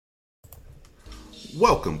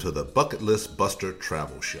Welcome to the Bucket List Buster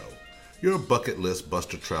Travel Show. Your Bucket List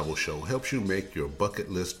Buster Travel Show helps you make your bucket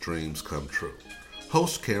list dreams come true.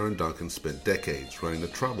 Host Karen Duncan spent decades running the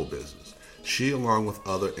travel business. She, along with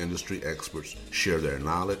other industry experts, share their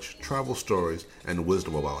knowledge, travel stories, and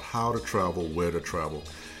wisdom about how to travel, where to travel,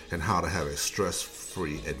 and how to have a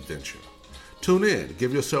stress-free adventure. Tune in,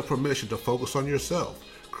 give yourself permission to focus on yourself,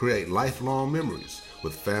 create lifelong memories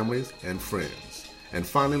with families and friends, and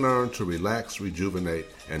finally learn to relax, rejuvenate,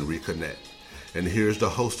 and reconnect. And here's the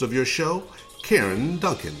host of your show, Karen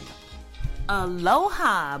Duncan.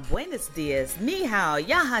 Aloha, buenos dias, ni hao,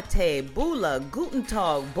 yahate, bula, guten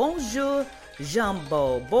tag, bonjour,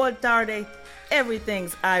 jumbo, boa tarde,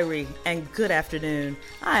 everything's Irie, and good afternoon.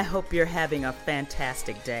 I hope you're having a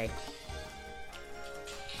fantastic day.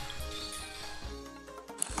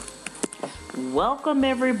 Welcome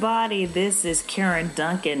everybody, this is Karen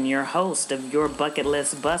Duncan, your host of Your Bucket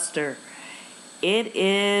List Buster. It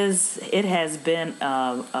has been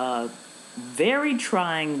a very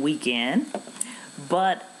trying weekend,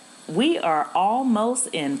 but we are almost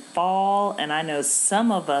in fall, and I know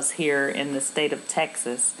some of us here in the state of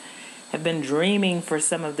Texas have been dreaming for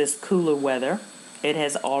some of this cooler weather. It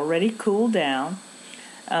has already cooled down.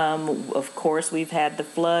 Of course, we've had the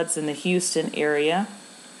floods in the Houston area.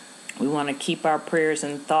 We want to keep our prayers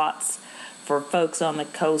and thoughts for folks on the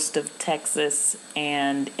coast of Texas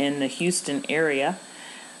and in the Houston area.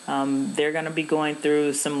 They're going to be going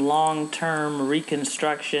through some long-term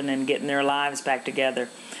reconstruction and getting their lives back together.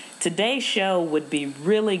 Today's show would be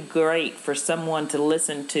really great for someone to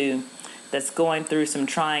listen to that's going through some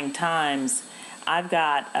trying times. I've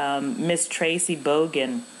got Miss Traci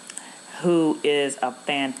Bogan, who is a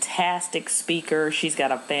fantastic speaker. She's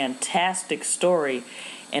got a fantastic story.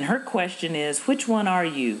 And her question is, which one are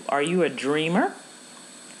you? Are you a dreamer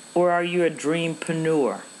or are you a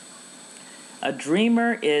dreampreneur? A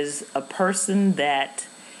dreamer is a person that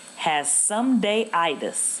has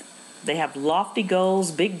someday-itis. They have lofty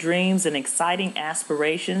goals, big dreams, and exciting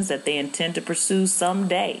aspirations that they intend to pursue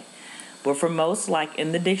someday. But for most, like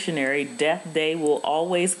in the dictionary, death day will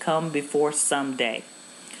always come before someday.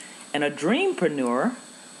 And a dreampreneur,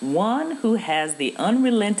 one who has the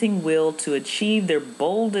unrelenting will to achieve their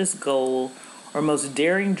boldest goal or most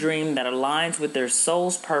daring dream that aligns with their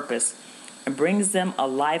soul's purpose and brings them a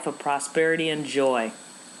life of prosperity and joy.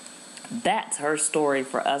 That's her story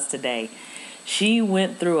for us today. She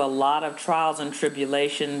went through a lot of trials and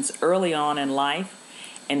tribulations early on in life,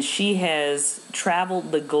 and she has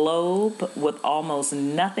traveled the globe with almost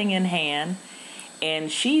nothing in hand.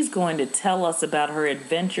 And she's going to tell us about her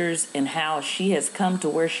adventures and how she has come to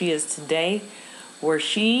where she is today, where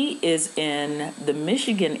she is in the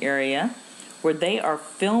Michigan area, where they are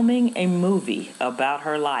filming a movie about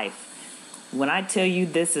her life. When I tell you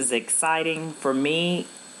this is exciting, for me,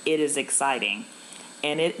 it is exciting.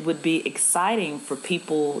 And it would be exciting for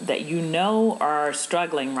people that you know are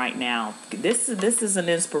struggling right now. This is an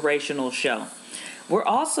inspirational show. We're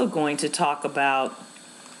also going to talk about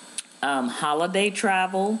holiday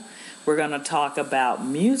travel. We're going to talk about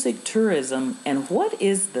music tourism and what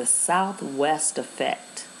is the Southwest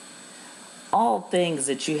effect. All things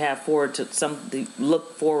that you have something to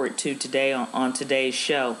look forward to today on today's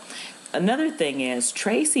show. Another thing is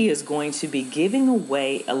Traci is going to be giving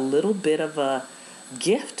away a little bit of a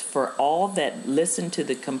gift for all that listen to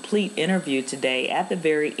the complete interview today. At the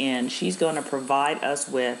very end, she's going to provide us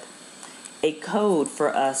with a code for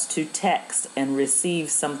us to text and receive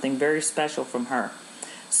something very special from her.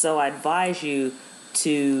 So I advise you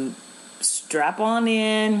to strap on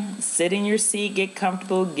in, sit in your seat, get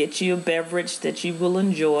comfortable, get you a beverage that you will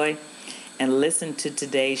enjoy, and listen to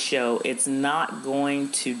today's show. It's not going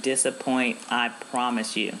to disappoint, I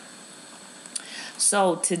promise you.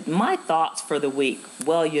 So my thoughts for the week.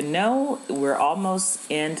 Well, you know, we're almost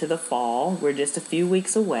into the fall. We're just a few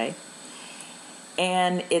weeks away.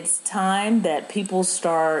 And it's time that people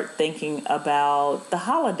start thinking about the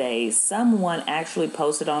holidays. Someone actually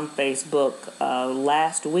posted on Facebook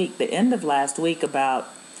last week, the end of last week, about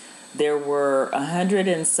there were 100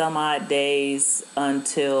 and some odd days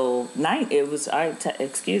until there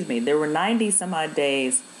were 90 some odd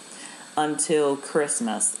days until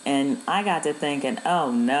Christmas. And I got to thinking,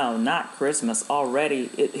 oh no, not Christmas already.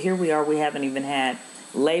 Here we are, we haven't even had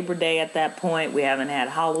Labor Day at that point. We haven't had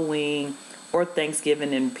Halloween or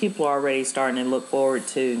Thanksgiving, and people are already starting to look forward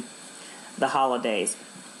to the holidays.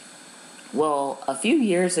 Well, a few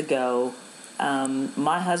years ago,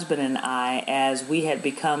 my husband and I, as we had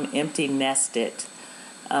become empty nested,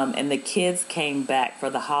 and the kids came back for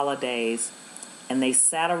the holidays, and they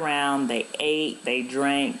sat around, they ate, they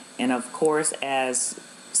drank, and of course, as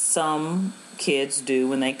some kids do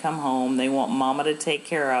when they come home. They want mama to take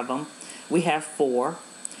care of them. We have 4,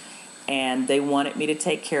 and they wanted me to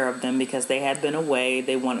take care of them because they had been away.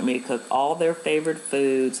 They wanted me to cook all their favorite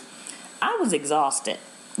foods. I was exhausted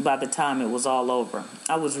by the time it was all over.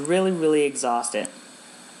 I was really, really exhausted.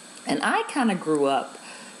 And I kind of grew up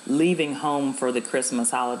leaving home for the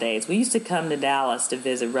Christmas holidays. We used to come to Dallas to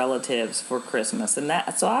visit relatives for Christmas, and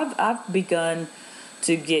so I've begun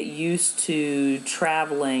to get used to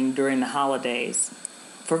traveling during the holidays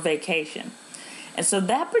for vacation. And so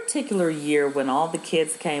that particular year, when all the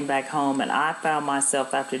kids came back home, and I found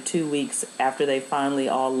myself after 2 weeks after they finally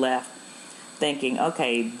all left, thinking,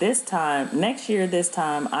 okay, next year this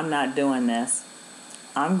time, I'm not doing this.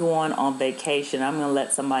 I'm going on vacation. I'm going to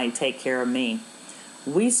let somebody take care of me.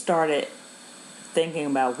 We started thinking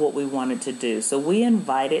about what we wanted to do. So we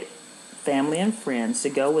invited family and friends to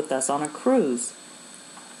go with us on a cruise.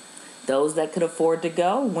 Those that could afford to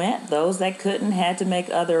go went. Those that couldn't had to make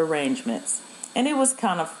other arrangements. And it was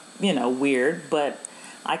kind of, weird, but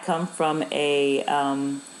I come from a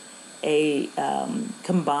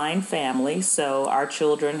combined family, so our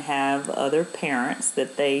children have other parents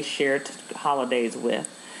that they shared holidays with.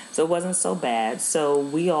 So it wasn't so bad. So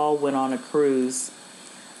we all went on a cruise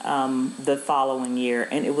the following year,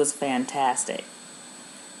 and it was fantastic.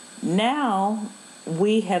 Now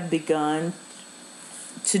we have begun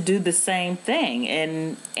to do the same thing,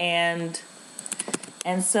 and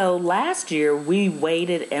so last year we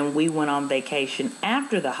waited and we went on vacation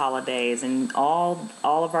after the holidays, and all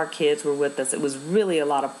of our kids were with us. It was really a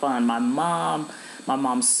lot of fun. My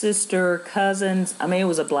mom's sister, cousins. I mean, it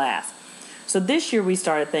was a blast. So this year we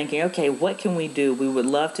started thinking, okay, what can we do? We would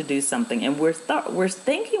love to do something, and we're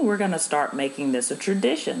thinking we're going to start making this a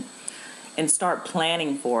tradition and start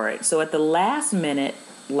planning for it. So at the last minute,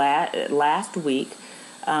 last week,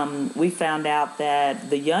 we found out that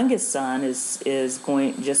the youngest son is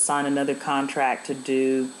going to just sign another contract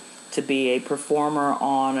to be a performer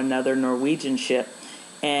on another Norwegian ship,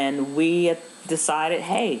 and we decided,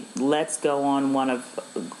 hey, let's go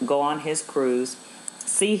on his cruise,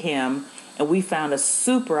 see him, and we found a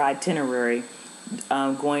super itinerary,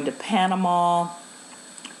 going to Panama,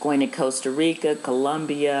 going to Costa Rica,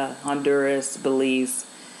 Colombia, Honduras, Belize,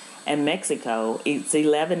 and Mexico. It's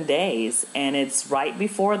 11 days, and it's right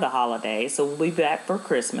before the holidays, so we'll be back for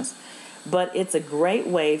Christmas. But it's a great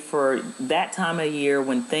way for that time of year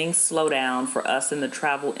when things slow down for us in the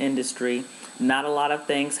travel industry. Not a lot of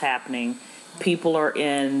things happening. People are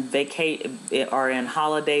in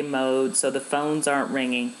holiday mode, so the phones aren't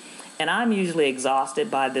ringing. And I'm usually exhausted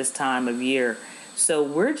by this time of year. So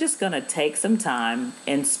we're just going to take some time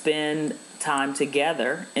and spend time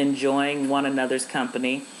together enjoying one another's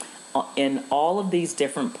company in all of these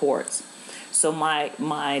different ports. So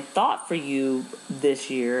my thought for you this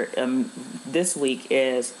week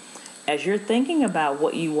is, as you're thinking about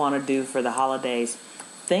what you want to do for the holidays,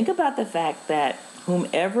 think about the fact that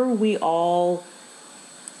whomever we all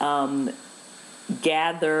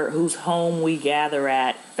gather, whose home we gather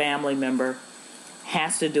at, family member,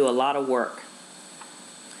 has to do a lot of work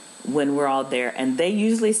when we're all there. And they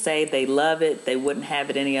usually say they love it, they wouldn't have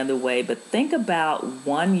it any other way. But think about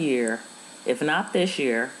 1 year, if not this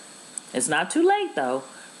year. It's not too late though,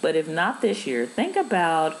 but if not this year, think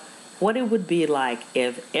about what it would be like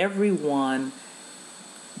if everyone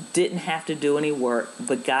didn't have to do any work,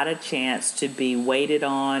 but got a chance to be waited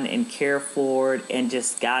on and cared for, and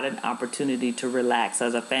just got an opportunity to relax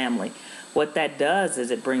as a family. What that does is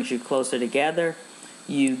it brings you closer together.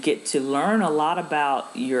 You get to learn a lot about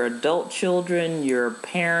your adult children, your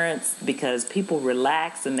parents, because people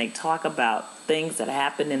relax and they talk about things that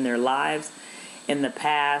happened in their lives in the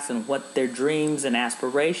past and what their dreams and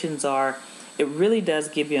aspirations are. It really does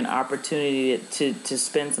give you an opportunity to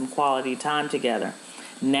spend some quality time together.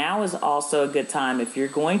 Now is also a good time. If you're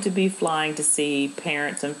going to be flying to see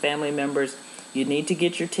parents and family members, you need to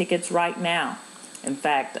get your tickets right now. In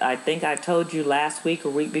fact, I think I told you last week or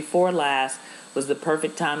week before last was the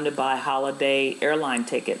perfect time to buy holiday airline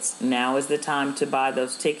tickets. Now is the time to buy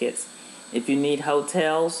those tickets. If you need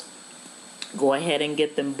hotels, go ahead and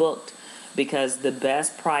get them booked, because the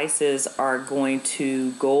best prices are going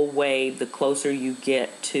to go away the closer you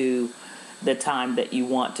get to the time that you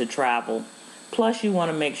want to travel. Plus, you want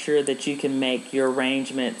to make sure that you can make your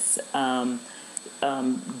arrangements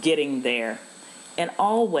getting there. And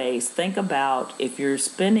always think about, if you're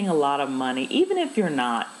spending a lot of money, even if you're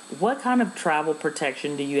not, what kind of travel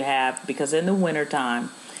protection do you have? Because in the wintertime,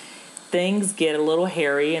 things get a little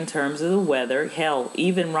hairy in terms of the weather. Hell,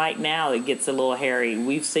 even right now it gets a little hairy.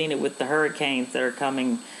 We've seen it with the hurricanes that are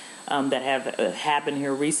coming, that have happened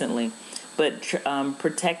here recently. But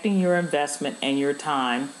protecting your investment and your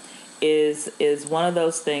time is one of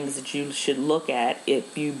those things that you should look at.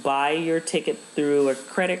 If you buy your ticket through a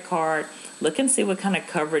credit card, look and see what kind of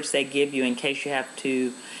coverage they give you in case you have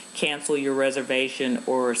to cancel your reservation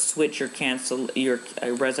or switch your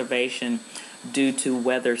reservation due to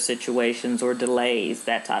weather situations or delays,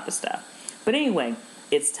 that type of stuff. But anyway,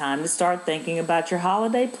 it's time to start thinking about your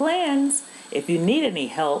holiday plans. If you need any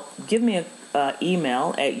help, give me an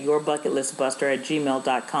email at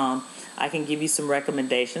yourbucketlistbuster@gmail.com. I can give you some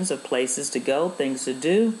recommendations of places to go, things to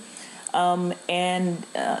do, and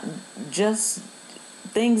just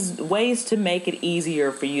ways to make it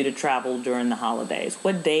easier for you to travel during the holidays.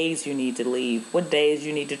 What days you need to leave, what days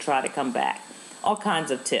you need to try to come back, all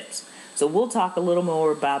kinds of tips. So we'll talk a little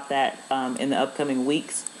more about that in the upcoming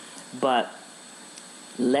weeks, but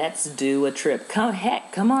let's do a trip.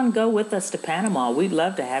 Come on, go with us to Panama. We'd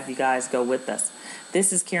love to have you guys go with us.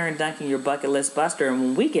 This is Karen Duncan, your Bucket List Buster, and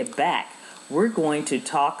when we get back, we're going to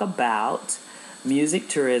talk about music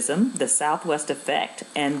tourism, the Southwest Effect,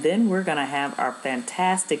 and then we're going to have our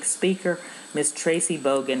fantastic speaker, Miss Traci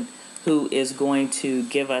Bogan, who is going to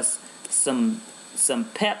give us some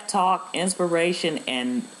pep talk, inspiration,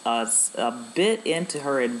 and a bit into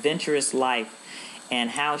her adventurous life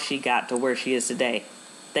and how she got to where she is today.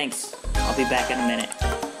 Thanks. I'll be back in a minute.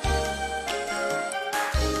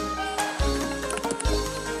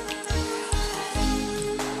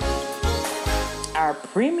 Our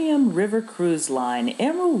premium river cruise line,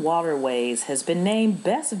 Emerald Waterways, has been named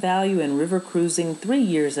Best Value in River Cruising 3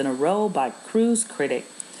 years in a row by Cruise Critic.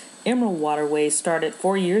 Emerald Waterways started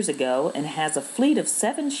 4 years ago and has a fleet of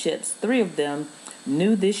 7 ships, 3 of them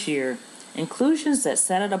new this year. Inclusions that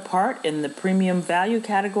set it apart in the premium value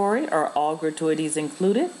category are all gratuities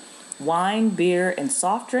included: wine, beer, and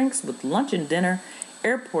soft drinks with lunch and dinner,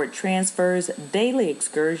 airport transfers, daily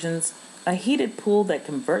excursions, a heated pool that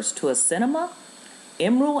converts to a cinema,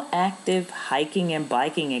 Emerald Active hiking and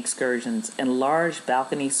biking excursions, and large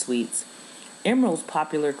balcony suites. Emerald's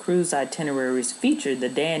popular cruise itineraries feature the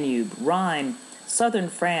Danube, Rhine, southern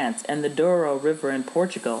France, and the Douro River in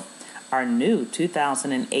Portugal. Our new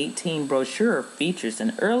 2018 brochure features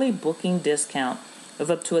an early booking discount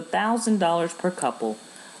of up to $1,000 per couple.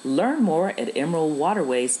 Learn more at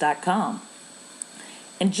emeraldwaterways.com.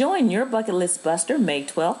 And join your Bucket List Buster May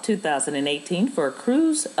 12, 2018 for a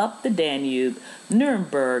cruise up the Danube,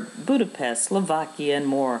 Nuremberg, Budapest, Slovakia, and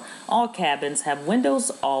more. All cabins have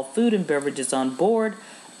windows, all food and beverages on board,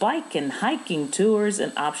 bike and hiking tours,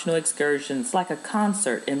 and optional excursions like a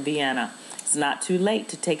concert in Vienna. It's not too late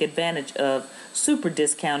to take advantage of super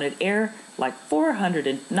discounted air like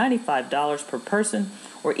 $495 per person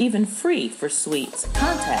or even free for suites.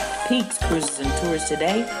 Contact Peaks Cruises and Tours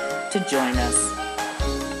today to join us.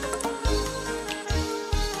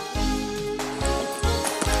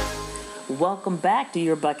 Welcome back to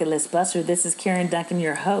your Bucket List Buster. This is Karen Duncan,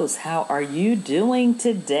 your host. How are you doing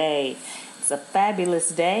today? It's a fabulous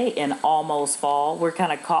day in almost fall. We're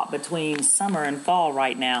kind of caught between summer and fall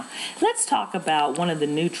right now. Let's talk about one of the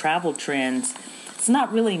new travel trends. It's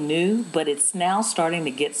not really new, but it's now starting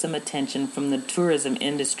to get some attention from the tourism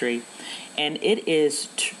industry, and it is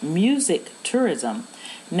music tourism.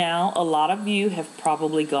 Now, a lot of you have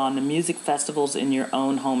probably gone to music festivals in your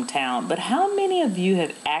own hometown, but how many of you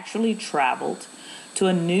have actually traveled to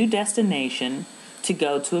a new destination to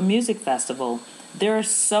go to a music festival? There are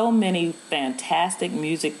so many fantastic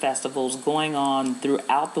music festivals going on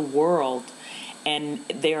throughout the world, and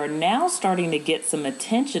they are now starting to get some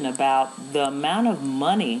attention about the amount of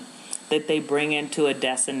money that they bring into a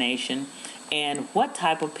destination and what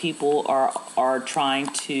type of people are trying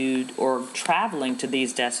to or traveling to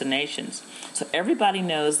these destinations. So everybody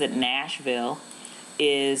knows that Nashville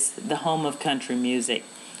is the home of country music,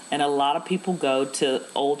 and a lot of people go to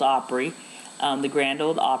Old Opry, the Grand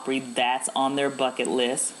Ole Opry. That's on their bucket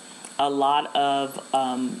list. A lot of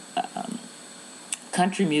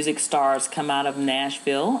country music stars come out of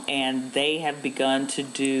Nashville, and they have begun to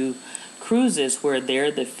do cruises where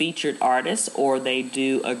they're the featured artists, or they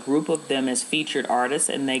do a group of them as featured artists,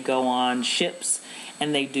 and they go on ships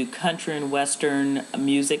and they do country and western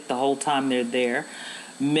music the whole time they're there.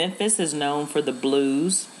 Memphis is known for the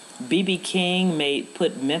blues. B.B. King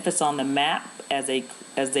put Memphis on the map as a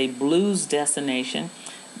blues destination.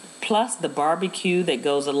 Plus, the barbecue that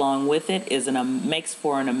goes along with it makes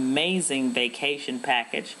for an amazing vacation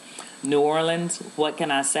package. New Orleans, what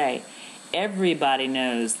can I say? Everybody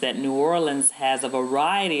knows that New Orleans has a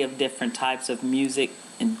variety of different types of music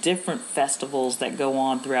and different festivals that go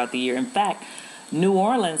on throughout the year. In fact, New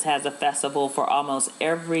Orleans has a festival for almost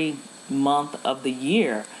every month of the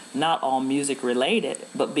year. Not all music related,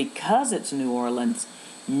 but because it's New Orleans,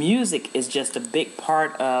 music is just a big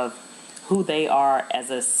part of who they are as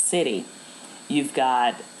a city. You've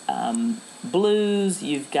got blues,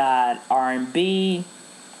 you've got R&B,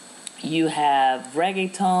 you have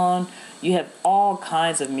reggaeton, you have all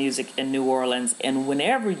kinds of music in New Orleans. And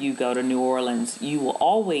whenever you go to New Orleans, you will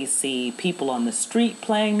always see people on the street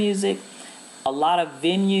playing music, a lot of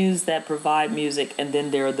venues that provide music, and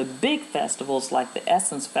then there are the big festivals like the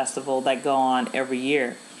Essence Festival that go on every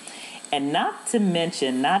year. And not to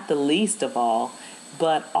mention, not the least of all,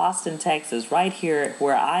 but Austin, Texas, right here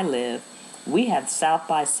where I live, we have South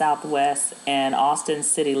by Southwest and Austin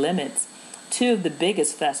City Limits, two of the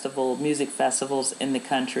biggest music festivals in the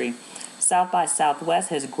country. South by Southwest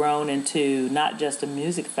has grown into not just a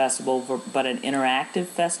music festival, but an interactive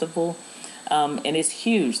festival. And it's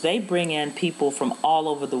huge. They bring in people from all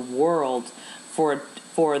over the world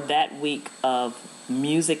for that week of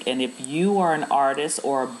music. And if you are an artist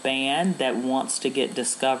or a band that wants to get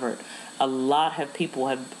discovered, a lot of people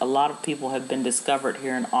have been discovered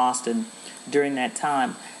here in Austin during that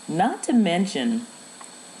time. Not to mention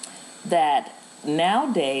that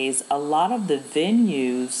nowadays a lot of the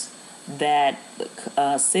venues that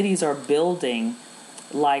cities are building,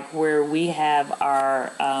 like where we have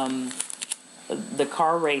our the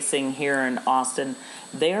car racing here in Austin,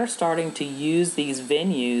 they are starting to use these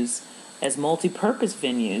venues as multi-purpose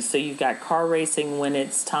venues. So you've got car racing when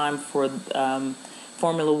it's time for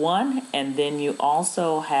Formula One, and then you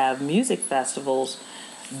also have music festivals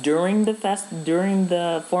during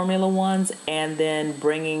the Formula Ones, and then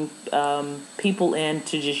bringing people in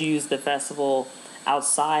to just use the festival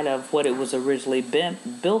outside of what it was originally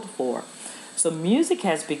built for. So music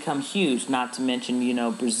has become huge, not to mention,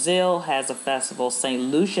 Brazil has a festival. St.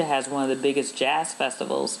 Lucia has one of the biggest jazz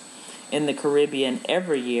festivals in the Caribbean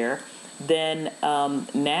every year. Then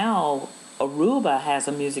now Aruba has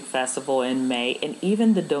a music festival in May, and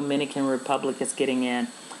even the Dominican Republic is getting in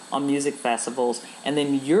on music festivals. And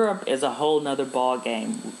then Europe is a whole nother ball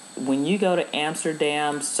game. When you go to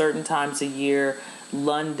Amsterdam certain times a year,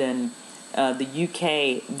 London, the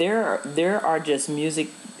UK, there are just music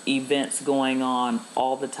events going on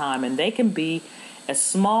all the time, and they can be as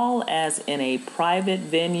small as in a private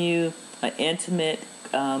venue, an intimate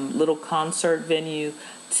little concert venue,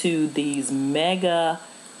 to these mega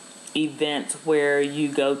events where you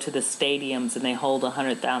go to the stadiums and they hold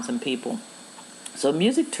 100,000 people. So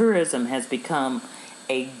music tourism has become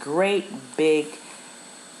a great big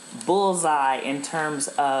bullseye in terms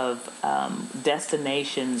of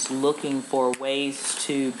destinations looking for ways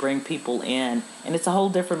to bring people in, and it's a whole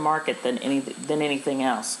different market than anything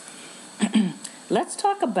else. Let's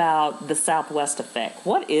talk about the Southwest effect.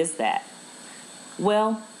 What is that?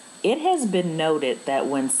 Well, it has been noted that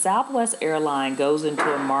when Southwest Airline goes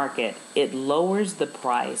into a market, it lowers the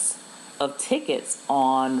price of tickets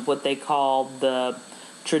on what they call the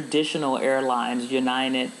traditional airlines,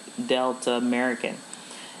 United, Delta, American.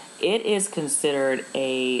 It is considered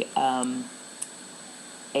a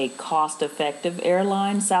cost-effective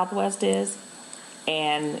airline, Southwest is.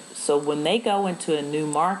 And so when they go into a new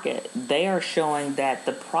market, they are showing that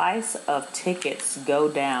the price of tickets go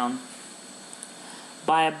down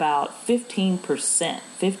by about 15%,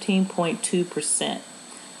 15.2%,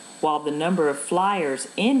 while the number of flyers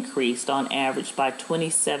increased on average by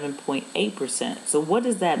 27.8%. So what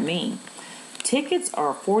does that mean? Tickets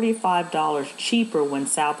are $45 cheaper when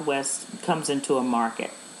Southwest comes into a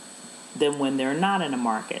market than when they're not in a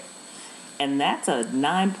market. And that's a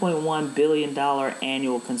 $9.1 billion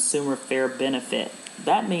annual consumer fare benefit.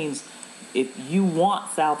 That means if you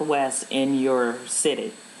want Southwest in your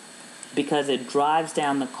city, because it drives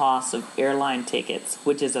down the cost of airline tickets,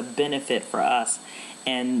 which is a benefit for us.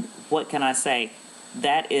 And what can I say?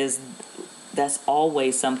 That's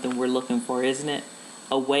always something we're looking for, isn't it?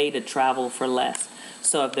 A way to travel for less.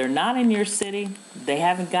 So if they're not in your city, they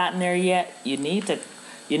haven't gotten there yet, you need to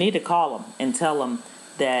call them and tell them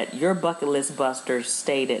that your bucket list buster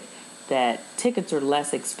stated that tickets are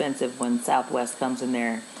less expensive when Southwest comes in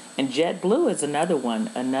there. And JetBlue is another one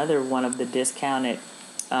of the discounted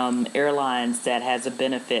airlines that has a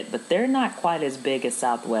benefit, but they're not quite as big as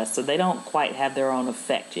Southwest, so they don't quite have their own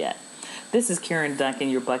effect yet. This is Karen Duncan,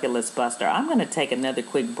 your bucket list buster. I'm going to take another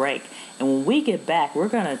quick break, and when we get back, we're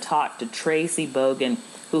going to talk to Traci Bogan,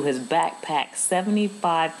 who has backpacked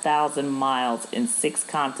 75,000 miles in 6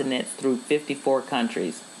 continents through 54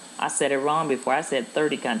 countries. I said it wrong before. I said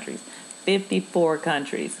 30 countries. 54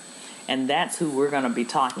 countries. And that's who we're going to be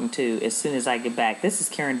talking to as soon as I get back. This is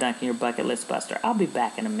Karen Duncan, your bucket list buster. I'll be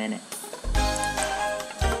back in a minute.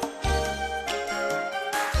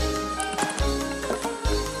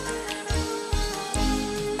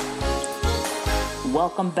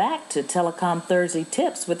 Welcome back to Telecom Thursday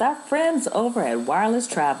Tips with our friends over at Wireless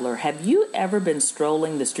Traveler. Have you ever been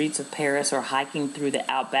strolling the streets of Paris or hiking through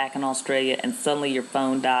the outback in Australia and suddenly your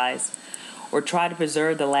phone dies? Or try to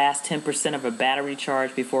preserve the last 10% of a battery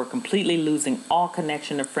charge before completely losing all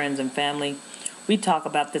connection to friends and family? We talk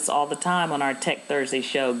about this all the time on our Tech Thursday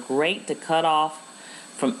show. Great to cut off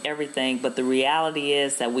from everything, but the reality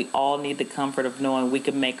is that we all need the comfort of knowing we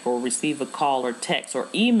can make or receive a call or text or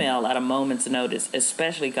email at a moment's notice,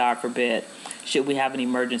 especially, God forbid, should we have an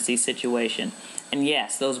emergency situation. And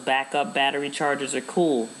yes, those backup battery chargers are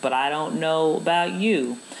cool, but I don't know about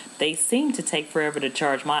you. They seem to take forever to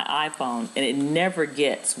charge my iPhone, and it never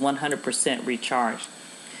gets 100% recharged.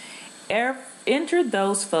 Enter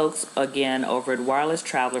those folks again over at Wireless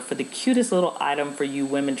Traveler for the cutest little item for you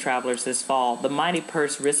women travelers this fall, the Mighty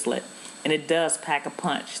Purse wristlet. And it does pack a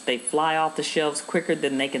punch. They fly off the shelves quicker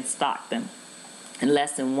than they can stock them. In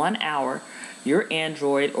less than 1 hour, your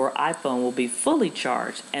Android or iPhone will be fully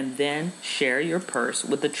charged, and then share your purse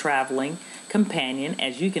with a traveling companion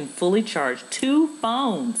as you can fully charge 2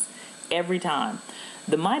 phones every time.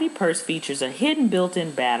 The Mighty Purse features a hidden built-in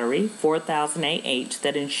battery, 4000 AH,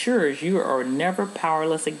 that ensures you are never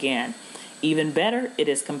powerless again. Even better, it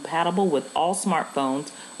is compatible with all smartphones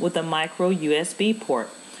with a micro USB port.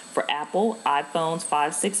 For Apple iPhones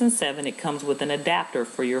 5, 6, and 7, it comes with an adapter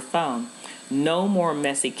for your phone. No more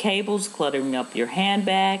messy cables cluttering up your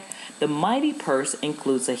handbag. The Mighty Purse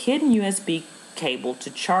includes a hidden USB cable to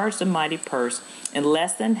charge the Mighty Purse in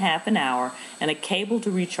less than half an hour and a cable to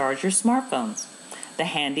recharge your smartphones. The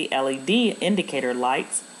handy LED indicator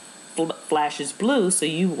lights flashes blue, so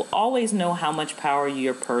you will always know how much power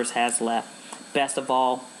your purse has left. Best of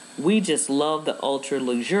all, we just love the ultra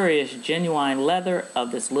luxurious genuine leather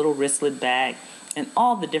of this little wristlet bag and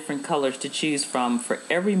all the different colors to choose from for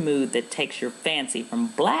every mood that takes your fancy, from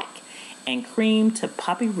black and cream to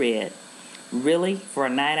poppy red. Really, for a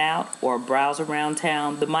night out or a browse around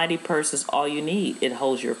town, the Mighty Purse is all you need. It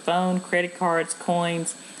holds your phone, credit cards,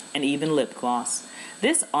 coins, and even lip gloss.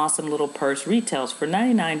 This awesome little purse retails for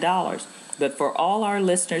 $99, but for all our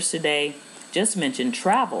listeners today, just mention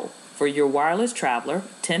travel for your Wireless Traveler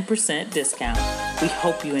 10% discount. We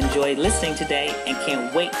hope you enjoyed listening today and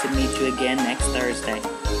can't wait to meet you again next Thursday.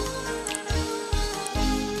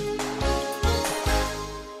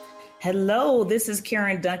 Hello, this is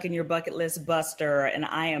Karen Duncan, your Bucket List Buster, and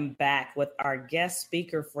I am back with our guest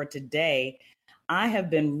speaker for today. I have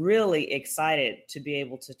been really excited to be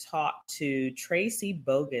able to talk to Traci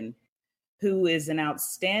Bogan, who is an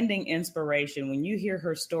outstanding inspiration. When you hear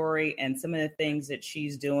her story and some of the things that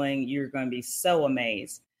she's doing, you're going to be so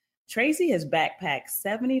amazed. Traci has backpacked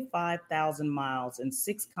 75,000 miles in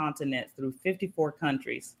 6 continents through 54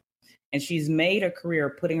 countries, and she's made a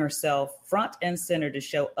career putting herself front and center to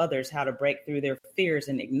show others how to break through their fears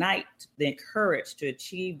and ignite the courage to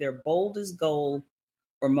achieve their boldest goal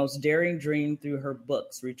or most daring dream through her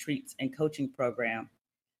books, retreats, and coaching program.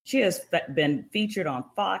 She has been featured on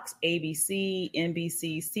Fox, ABC,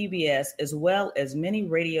 NBC, CBS, as well as many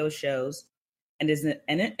radio shows, and is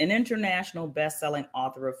an international best-selling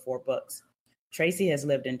author of 4 books. Traci has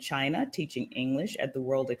lived in China, teaching English at the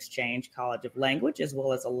World Exchange College of Language, as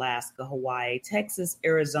well as Alaska, Hawaii, Texas,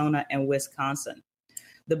 Arizona, and Wisconsin.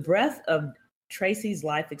 The breadth of Traci's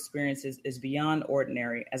life experiences is beyond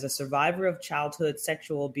ordinary. As a survivor of childhood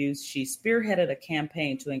sexual abuse, she spearheaded a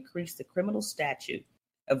campaign to increase the criminal statute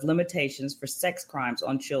of limitations for sex crimes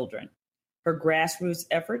on children. Her grassroots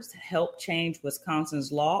efforts helped change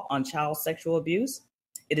Wisconsin's law on child sexual abuse.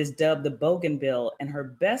 It is dubbed the Bogan Bill, and her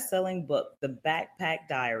best-selling book, The Backpack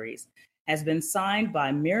Diaries, has been signed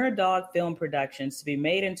by Miradog Film Productions to be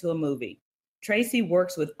made into a movie. Traci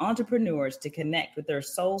works with entrepreneurs to connect with their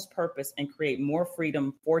soul's purpose and create more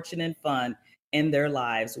freedom, fortune, and fun in their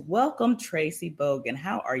lives. Welcome, Traci Bogan.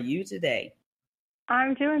 How are you today?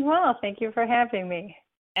 I'm doing well. Thank you for having me.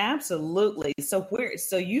 Absolutely.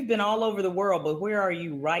 So you've been all over the world, but where are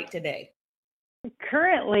you right today?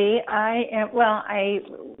 Currently, I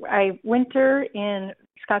winter in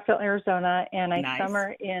Scottsdale, Arizona, and I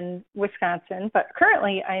summer in Wisconsin. But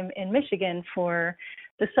currently, I'm in Michigan for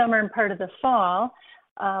the summer and part of the fall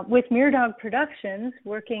with Miradog Productions,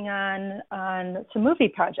 working on some movie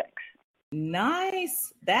projects.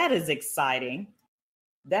 Nice. That is exciting.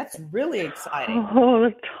 That's really exciting.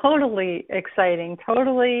 Oh, totally exciting.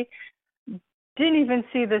 Totally didn't even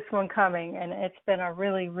see this one coming, and it's been a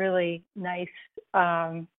really, really nice,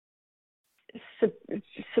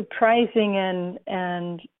 surprising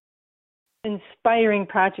and inspiring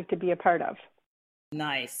project to be a part of.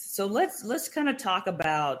 Nice. So let's kind of talk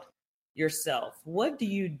about yourself. What do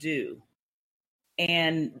you do?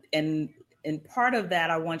 And and part of that,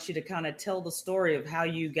 I want you to kind of tell the story of how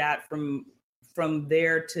you got from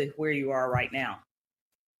there to where you are right now.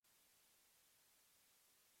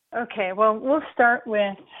 Okay, well, we'll start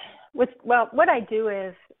with what I do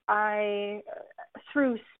is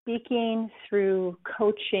through speaking, through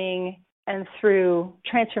coaching, and through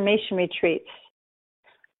transformation retreats,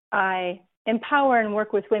 I empower and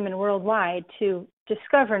work with women worldwide to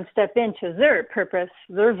discover and step into their purpose,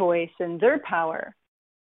 their voice, and their power,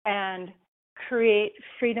 and create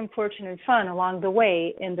freedom, fortune, and fun along the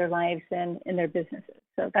way in their lives and in their businesses.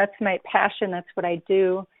 So that's my passion. That's what I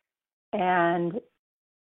do. And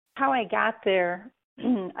how I got there,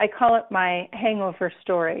 I call it my hangover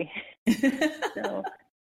story. So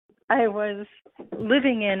I was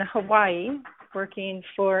living in Hawaii, working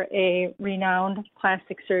for a renowned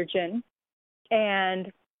plastic surgeon,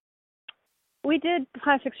 and we did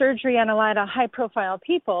plastic surgery on a lot of high-profile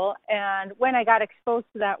people. And when I got exposed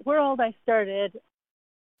to that world, I started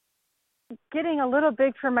getting a little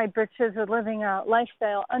big for my britches of living a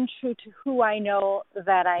lifestyle untrue to who I know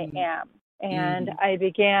that I am. And I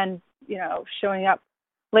began, showing up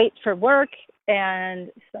late for work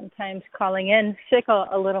and sometimes calling in sick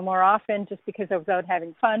a little more often just because I was out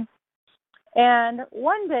having fun. And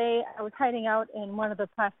one day I was hiding out in one of the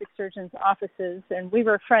plastic surgeon's offices, and we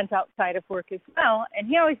were friends outside of work as well. And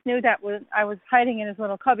he always knew that I was hiding in his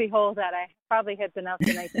little cubby hole that I probably had been out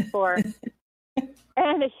the night before.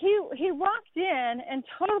 And he walked in and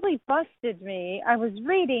totally busted me. I was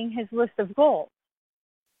reading his list of goals.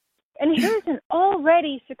 And here's an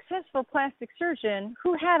already successful plastic surgeon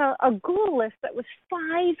who had a goal list that was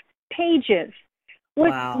 5 pages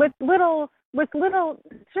with little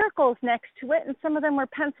circles next to it, and some of them were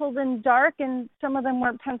penciled in dark and some of them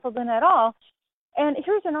weren't penciled in at all. And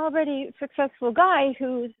here's an already successful guy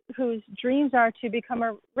whose dreams are to become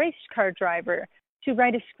a race car driver, to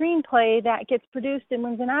write a screenplay that gets produced and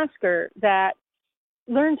wins an Oscar, that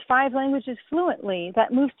learns 5 languages fluently,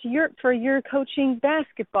 that moves to Europe for a year coaching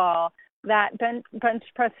basketball, that bench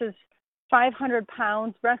presses 500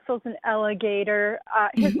 pounds, wrestles an alligator.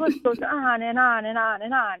 His list goes on and on and on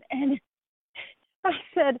and on. And I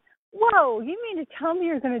said, whoa, you mean to tell me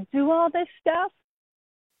you're going to do all this stuff?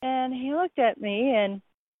 And he looked at me and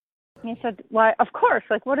he said, why, of course.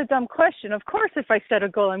 Like, what a dumb question. Of course, if I set a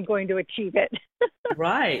goal, I'm going to achieve it.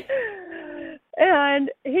 Right. And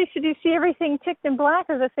he said, you see, everything ticked in black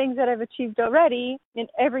are the things that I've achieved already, and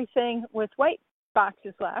everything with white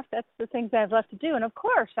boxes left, that's the things I have left to do. And of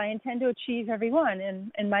course, I intend to achieve every one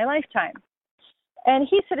in my lifetime. And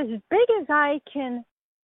he said, as big as I can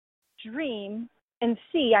dream and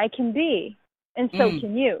see, I can be. And so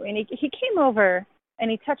can you. And he came over and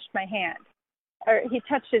he touched my hand, or he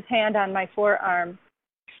touched his hand on my forearm.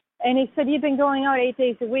 And he said, you've been going out 8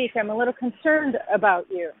 days a week. I'm a little concerned about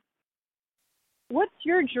you. What's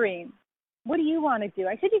your dream? What do you want to do?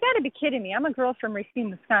 I said, you got to be kidding me. I'm a girl from Racine,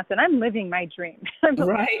 Wisconsin. I'm living my dream.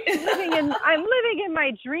 Right. I'm living in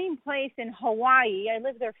my dream place in Hawaii. I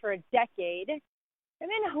lived there for a decade. I'm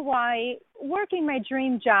in Hawaii, working my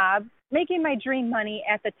dream job, making my dream money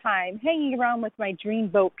at the time, hanging around with my dream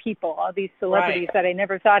boat people, all these celebrities that I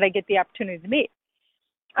never thought I'd get the opportunity to meet.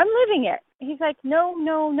 I'm living it. He's like, no,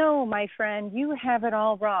 my friend, you have it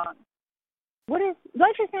all wrong.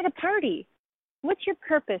 Life is not a party. What's your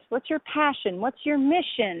purpose? What's your passion? What's your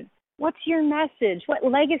mission? What's your message? What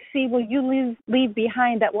legacy will you leave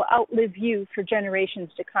behind that will outlive you for generations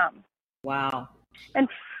to come? Wow. And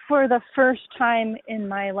for the first time in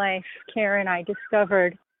my life, Karen, I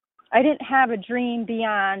discovered I didn't have a dream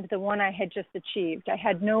beyond the one I had just achieved. I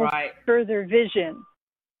had no further vision.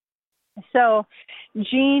 So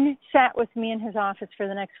Gene sat with me in his office for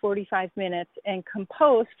the next 45 minutes and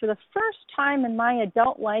composed for the first time in my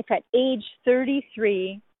adult life at age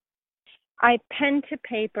 33, I penned to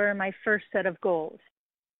paper my first set of goals.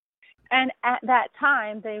 And at that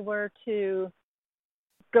time, they were to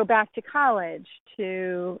go back to college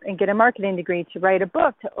and get a marketing degree, to write a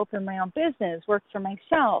book, to open my own business, work for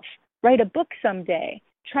myself, write a book someday,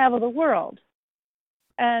 travel the world.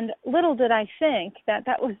 And little did I think that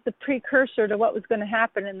was the precursor to what was going to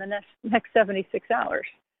happen in the next 76 hours.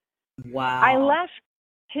 Wow. I left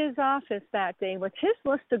his office that day with his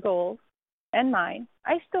list of goals and mine.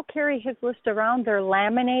 I still carry his list around. They're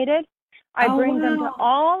laminated. I bring them to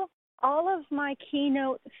all of my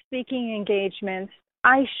keynote speaking engagements.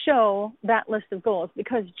 I show that list of goals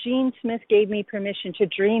because Gene Smith gave me permission to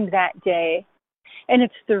dream that day. And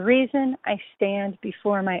it's the reason I stand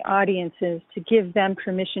before my audiences, to give them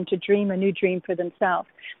permission to dream a new dream for themselves,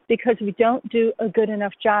 because we don't do a good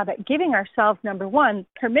enough job at giving ourselves, number one,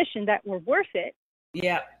 permission that we're worth it.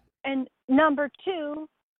 Yeah. And number two,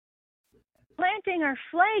 planting our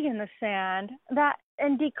flag in the sand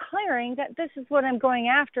and declaring that this is what I'm going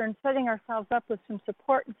after and setting ourselves up with some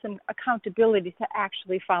support and some accountability to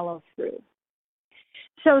actually follow through.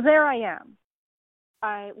 So there I am.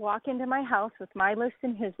 I walk into my house with my list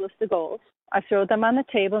and his list of goals. I throw them on the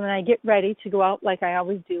table and I get ready to go out like I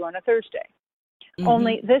always do on a Thursday. Mm-hmm.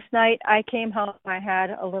 Only this night I came home, I had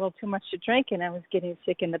a little too much to drink and I was getting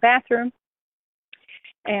sick in the bathroom.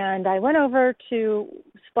 And I went over to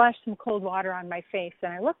splash some cold water on my face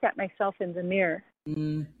and I looked at myself in the mirror.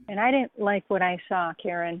 And I didn't like what I saw,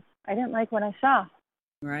 Karen. I didn't like what I saw.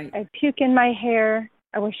 Right. I had puke in my hair.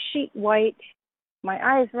 I was sheet white.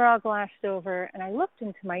 My eyes were all glassed over. And I looked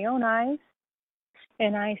into my own eyes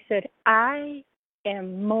and I said, I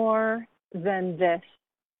am more than this.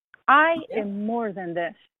 I am more than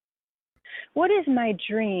this. What is my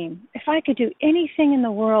dream? If I could do anything in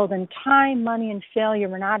the world and time, money, and failure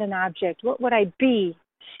were not an object, what would I be,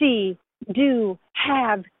 see, do,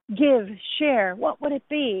 have, give, share? What would it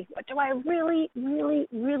be? What do I really, really,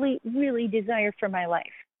 really, really desire for my life?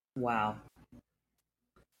 Wow.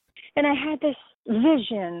 And I had this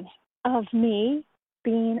vision of me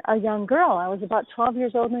being a young girl. I was about 12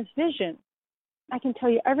 years old in this vision. I can tell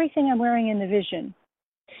you everything I'm wearing in the vision.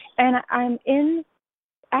 And I'm in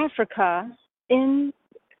Africa in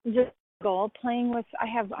the jungle playing with,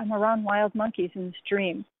 I'm around wild monkeys in this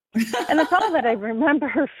dream. And that's all that I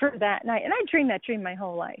remember for that night. And I dreamed that dream my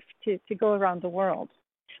whole life to go around the world.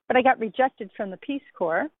 But I got rejected from the Peace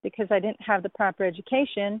Corps because I didn't have the proper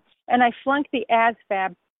education. And I flunked the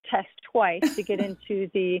ASVAB test twice to get into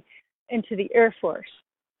the Air Force.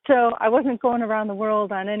 So I wasn't going around the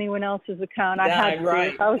world on anyone else's account. I had to.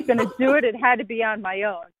 Right. If I was going to do it, it had to be on my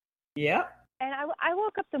own. Yeah. And I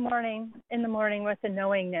woke up in the morning with the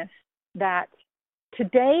knowingness that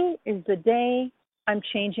today is the day I'm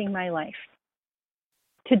changing my life.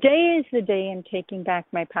 Today is the day I'm taking back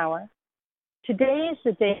my power. Today is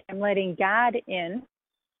the day I'm letting God in.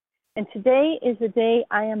 And today is the day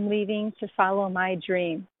I am leaving to follow my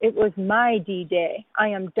dream. It was my D-Day. I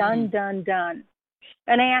am done, done, done.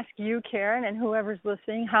 And I ask you, Karen, and whoever's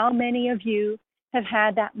listening, how many of you have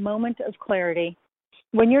had that moment of clarity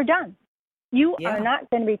when you're done? You are not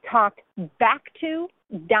going to be talked back to,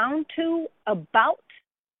 down to, about.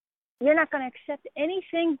 You're not going to accept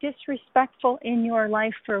anything disrespectful in your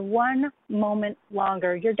life for one moment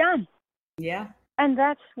longer. You're done. Yeah. And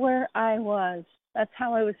that's where I was. That's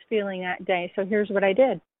how I was feeling that day. So here's what I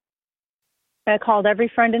did. I called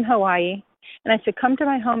every friend in Hawaii, and I said, come to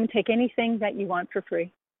my home and take anything that you want for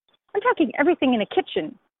free. I'm talking everything in a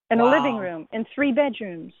kitchen, in a living room, in 3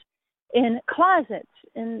 bedrooms, in closets,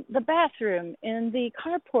 in the bathroom, in the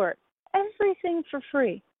carport, everything for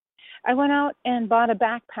free. I went out and bought a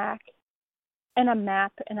backpack and a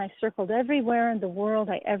map, and I circled everywhere in the world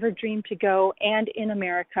I ever dreamed to go and in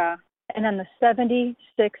America. And on the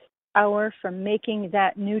 76th hour from making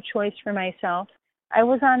that new choice for myself, I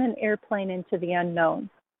was on an airplane into the unknown.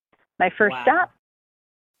 My first stop,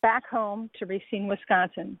 back home to Racine,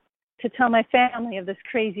 Wisconsin, to tell my family of this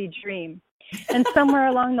crazy dream. And somewhere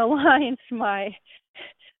along the lines, my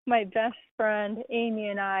best friend, Amy,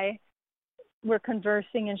 and I were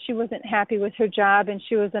conversing, and she wasn't happy with her job, and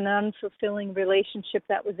she was in an unfulfilling relationship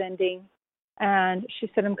that was ending. And she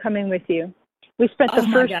said, I'm coming with you. We spent the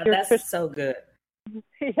first year. That's so good.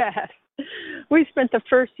 Yes. We spent the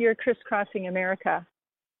first year crisscrossing America,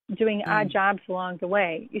 doing odd jobs along the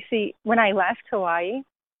way. You see, when I left Hawaii,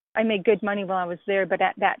 I made good money while I was there, but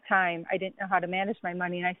at that time, I didn't know how to manage my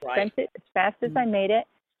money, and I spent it as fast as I made it,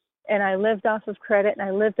 and I lived off of credit, and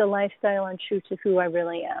I lived a lifestyle untrue to who I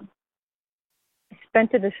really am. I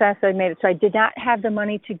spent it as fast as I made it, so I did not have the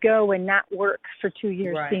money to go and not work for 2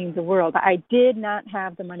 years seeing the world. I did not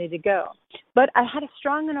have the money to go, but I had a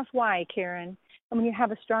strong enough why, Karen. And when you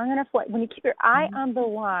have a strong enough why, when you keep your eye on the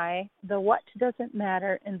why, the what doesn't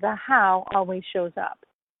matter, and the how always shows up.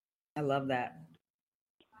 I love that.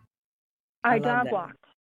 I dog walked.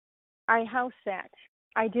 I house sat.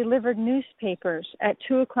 I delivered newspapers at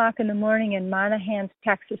 2:00 in the morning in Monahans,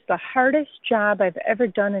 Texas, the hardest job I've ever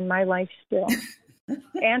done in my life still.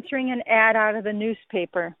 Answering an ad out of the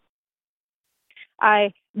newspaper.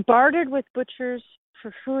 I bartered with butchers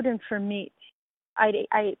for food and for meat. I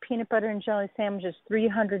ate peanut butter and jelly sandwiches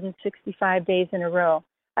 365 days in a row.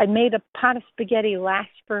 I made a pot of spaghetti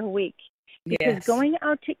last for a week because going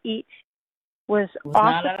out to eat was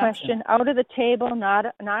off the question, out of the table, not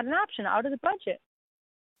an option, out of the budget.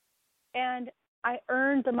 And I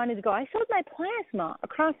earned the money to go. I sold my plasma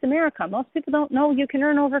across America. Most people don't know you can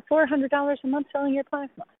earn over $400 a month selling your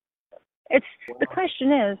plasma. The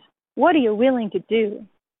question is, what are you willing to do?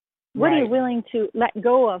 What are you willing to let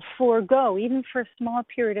go of, forego, even for a small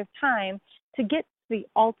period of time, to get the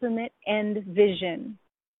ultimate end vision?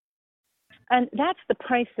 And that's the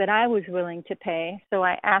price that I was willing to pay. So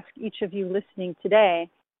I ask each of you listening today,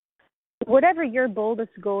 whatever your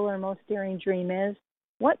boldest goal or most daring dream is,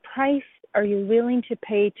 what price are you willing to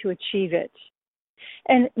pay to achieve it?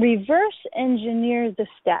 And reverse engineer the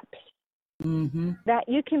steps that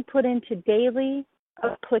you can put into daily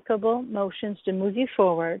applicable motions to move you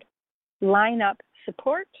forward, line up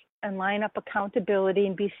support and line up accountability,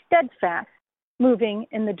 and be steadfast moving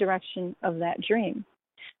in the direction of that dream.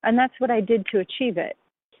 And that's what I did to achieve it.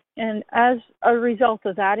 And as a result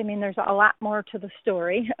of that, I mean, there's a lot more to the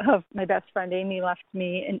story of my best friend Amy left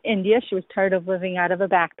me in India. She was tired of living out of a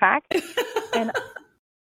backpack.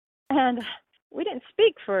 and we didn't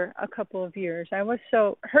speak for a couple of years. I was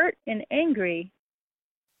so hurt and angry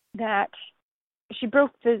that she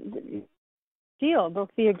broke the deal,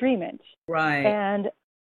 broke the agreement. Right.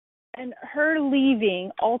 And her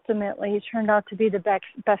leaving ultimately turned out to be the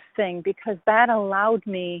best thing, because that allowed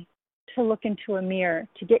me to look into a mirror,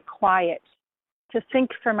 to get quiet, to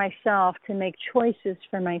think for myself, to make choices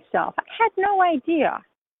for myself. I had no idea.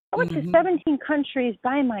 I went to 17 countries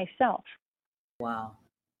by myself. Wow.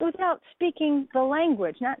 Without speaking the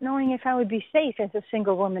language, not knowing if I would be safe as a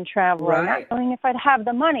single woman traveler, not knowing if I'd have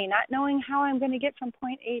the money, not knowing how I'm going to get from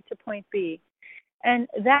point A to point B. And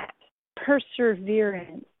that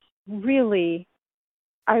perseverance really,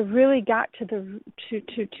 I really got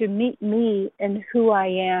to meet me and who I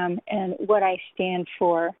am and what I stand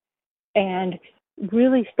for, and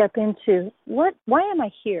really step into why am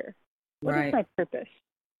I here? What is my purpose?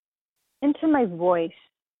 Into my voice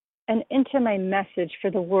and into my message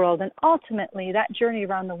for the world. And ultimately, that journey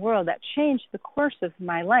around the world that changed the course of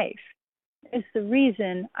my life is the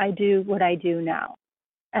reason I do what I do now.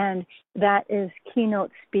 And that is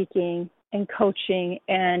keynote speaking and coaching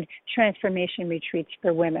and transformation retreats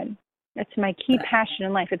for women. That's my key passion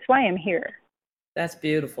in life. It's why I'm here. That's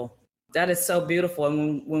beautiful. That is so beautiful.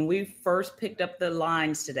 And when we first picked up the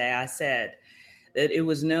lines today, I said that it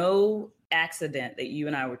was no accident that you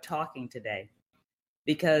and I were talking today,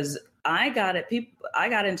 because I got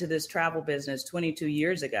into this travel business 22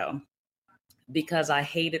 years ago because I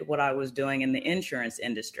hated what I was doing in the insurance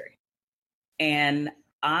industry. And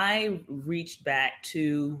I reached back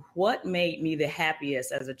to what made me the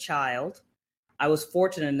happiest as a child. I was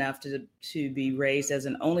fortunate enough to be raised as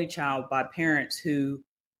an only child by parents who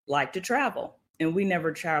liked to travel. And we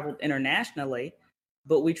never traveled internationally,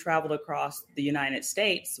 but we traveled across the United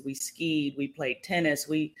States. We skied, we played tennis.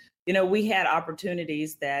 We had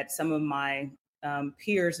opportunities that some of my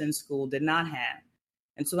peers in school did not have.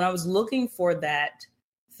 And so when I was looking for that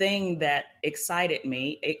thing that excited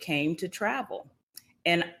me, it came to travel.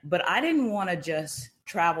 But I didn't want to just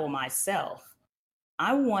travel myself.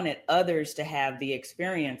 I wanted others to have the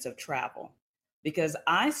experience of travel, because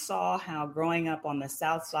I saw how growing up on the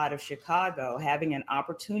south side of Chicago, having an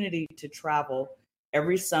opportunity to travel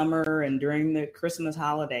every summer and during the Christmas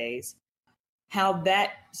holidays, how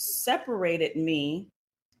that separated me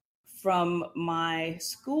from my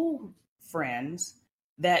school friends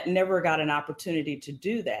that never got an opportunity to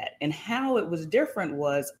do that. And how it was different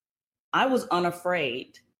was I was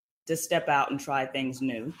unafraid to step out and try things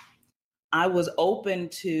new. I was open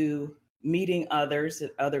to meeting others,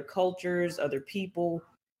 other cultures, other people,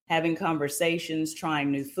 having conversations,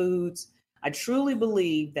 trying new foods. I truly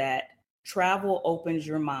believe that travel opens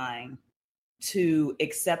your mind to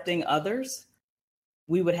accepting others.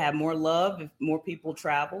 We would have more love if more people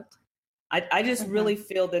traveled. I just really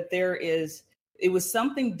feel that it was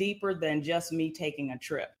something deeper than just me taking a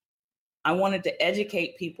trip. I wanted to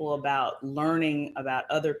educate people about learning about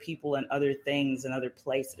other people and other things and other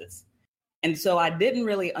places. And so I didn't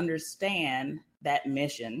really understand that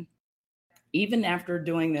mission, even after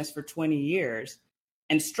doing this for 20 years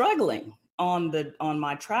and struggling on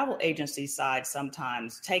my travel agency side,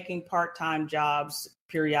 sometimes taking part-time jobs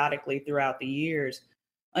periodically throughout the years,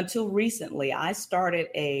 until recently. I started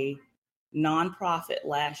a nonprofit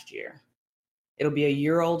last year. It'll be a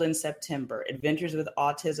year old in September, Adventures with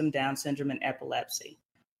Autism, Down Syndrome, and Epilepsy,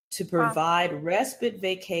 to provide respite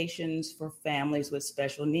vacations for families with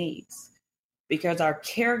special needs. Because our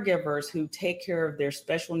caregivers who take care of their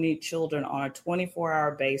special need children on a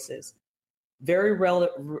 24-hour basis very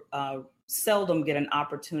seldom get an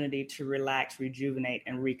opportunity to relax, rejuvenate,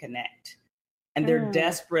 and reconnect. And they're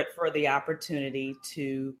desperate for the opportunity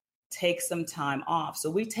to take some time off. So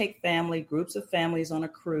we take groups of families on a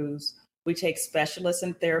cruise. We take specialists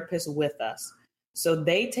and therapists with us. So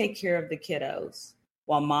they take care of the kiddos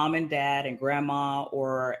while mom and dad and grandma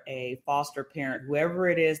or a foster parent, whoever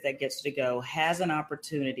it is that gets to go, has an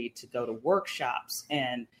opportunity to go to workshops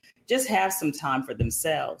and just have some time for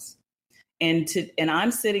themselves. And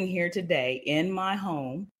I'm sitting here today in my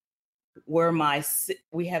home where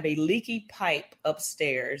we have a leaky pipe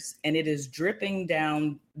upstairs, and it is dripping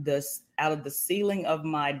down out of the ceiling of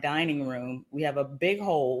my dining room. We have a big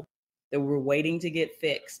hole that we're waiting to get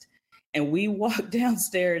fixed. And we walk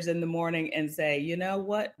downstairs in the morning and say, you know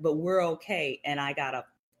what, but we're okay. And I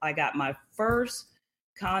got my first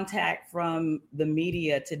contact from the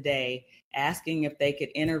media today asking if they could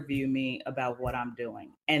interview me about what I'm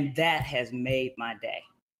doing. And that has made my day,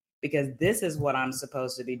 because this is what I'm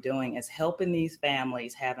supposed to be doing, is helping these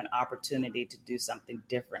families have an opportunity to do something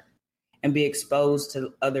different and be exposed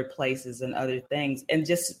to other places and other things, and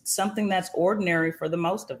just something that's ordinary for the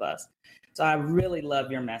most of us. So I really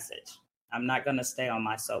love your message. I'm not going to stay on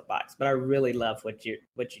my soapbox, but I really love what you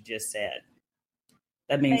just said.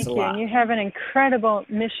 That means a lot. Thank you. And you have an incredible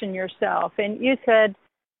mission yourself. And you said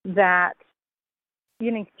that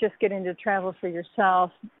you didn't just get into travel for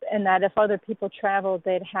yourself, and that if other people traveled,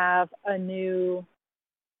 they'd have a new,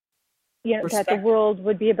 that the world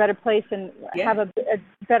would be a better place and have a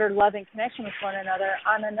better loving connection with one another.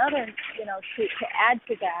 On another, to add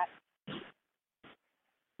to that,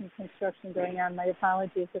 construction going on. My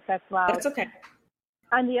apologies if that's loud. That's okay.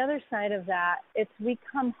 On the other side of that, it's we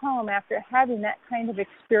come home after having that kind of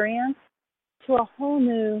experience to a whole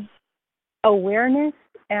new awareness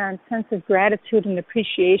and sense of gratitude and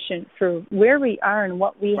appreciation for where we are and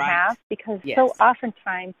what we have, because so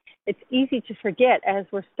oftentimes it's easy to forget as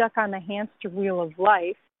we're stuck on the hamster wheel of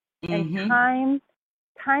life, and time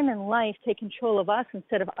and life take control of us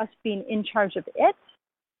instead of us being in charge of it,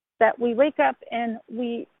 that we wake up and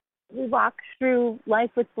we walk through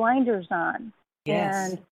life with blinders on.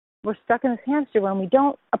 Yes. And we're stuck in this hamster wheel and we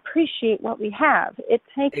don't appreciate what we have. It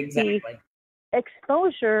takes the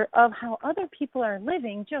exposure of how other people are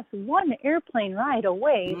living just one airplane ride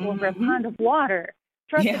away over a pond of water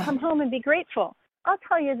for us to come home and be grateful. I'll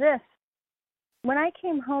tell you this. When I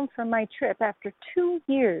came home from my trip after 2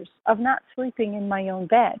 years of not sleeping in my own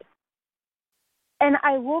bed, and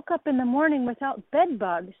I woke up in the morning without bed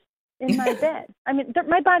bugs in my bed. I mean,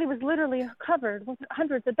 my body was literally covered with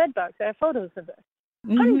hundreds of bed bugs. I have photos of this.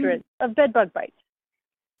 Hundreds of bed bug bites.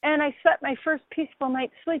 And I slept my first peaceful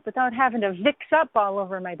night's sleep without having to Vicks up all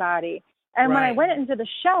over my body. And when I went into the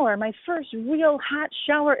shower, my first real hot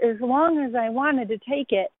shower, as long as I wanted to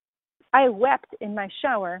take it, I wept in my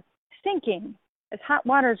shower, thinking, as hot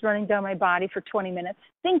water is running down my body for 20 minutes,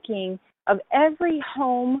 thinking of every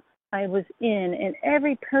home I was in and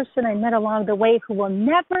every person I met along the way who will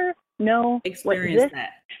never know what this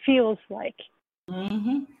feels like.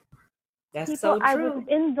 That's people, so true. I was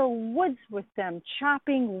in the woods with them,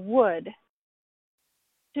 chopping wood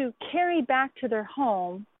to carry back to their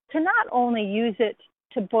home, to not only use it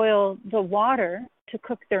to boil the water to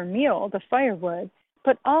cook their meal, the firewood,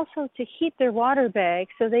 but also to heat their water bag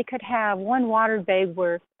so they could have one water bag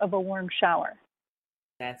worth of a warm shower.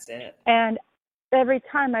 That's it. And every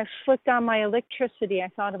time I flicked on my electricity, I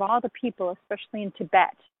thought of all the people, especially in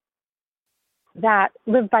Tibet, that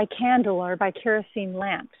live by candle or by kerosene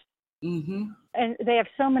lamps. And they have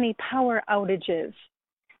so many power outages.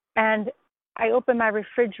 And I open my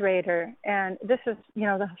refrigerator, and this is,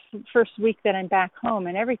 the first week that I'm back home.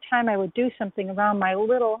 And every time I would do something around my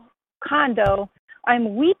little condo,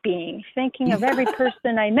 I'm weeping, thinking of every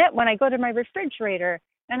person I met when I go to my refrigerator.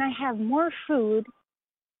 And I have more food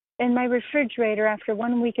in my refrigerator after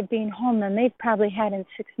 1 week of being home than they've probably had in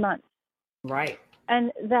 6 months. Right.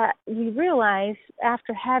 And that we realize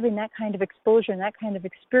after having that kind of exposure and that kind of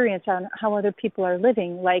experience on how other people are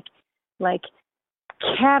living, like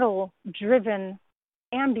cattle-driven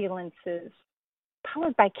ambulances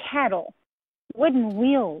powered by cattle, wooden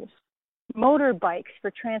wheels, motorbikes for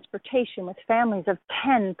transportation with families of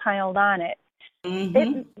 10 piled on it.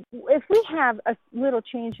 If we have a little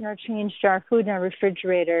change in our change jar, food in our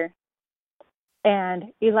refrigerator, and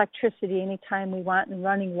electricity anytime we want, and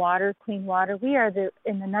running water, clean water, we are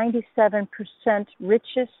in the 97%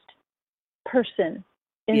 richest person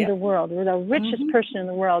in the world. We're the richest person in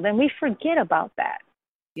the world, and we forget about that.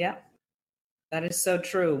 Yeah, that is so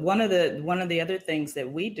true. One of the other things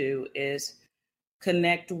that we do is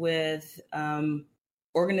connect with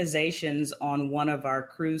organizations on one of our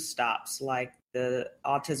cruise stops, like the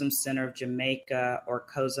Autism Center of Jamaica or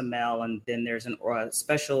Cozumel, and then there's a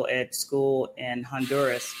special ed school in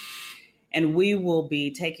Honduras. And we will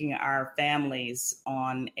be taking our families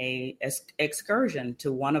on a excursion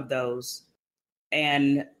to one of those.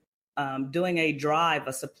 And doing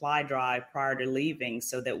a supply drive prior to leaving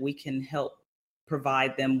so that we can help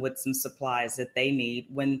provide them with some supplies that they need.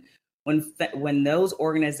 When those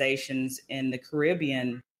organizations in the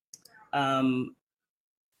Caribbean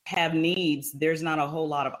have needs, there's not a whole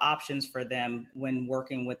lot of options for them when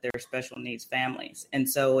working with their special needs families. And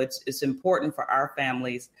so it's important for our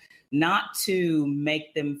families not to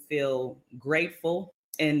make them feel grateful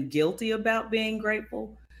and guilty about being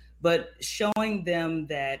grateful, but showing them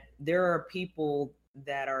that there are people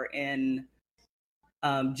that are in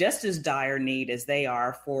just as dire need as they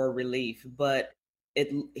are for relief. But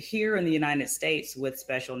here in the United States with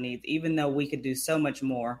special needs, even though we could do so much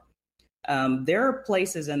more, there are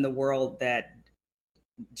places in the world that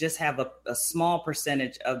just have a small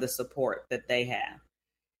percentage of the support that they have.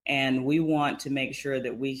 And we want to make sure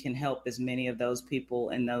that we can help as many of those people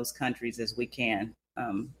in those countries as we can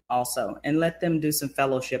also, and let them do some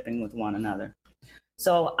fellowshipping with one another.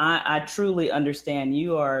 So I truly understand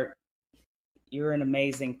you're an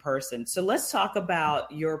amazing person. So let's talk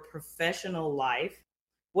about your professional life.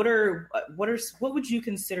 What would you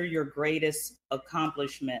consider your greatest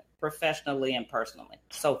accomplishment professionally and personally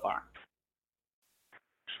so far?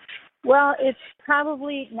 Well, it's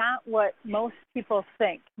probably not what most people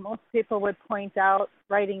think. Most people would point out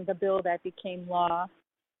writing the bill that became law,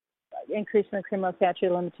 increasing the criminal statute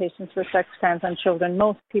of limitations for sex crimes on children.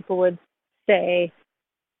 Most people would say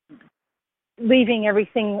leaving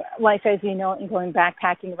everything, life as you know it, and going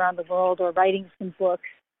backpacking around the world, or writing some books,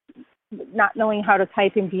 not knowing how to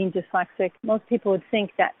type and being dyslexic. Most people would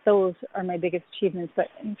think that those are my biggest achievements, but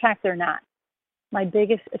in fact, they're not. My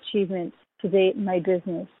biggest achievements to date in my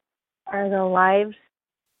business are the lives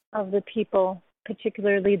of the people,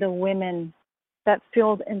 particularly the women, that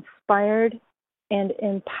feel inspired and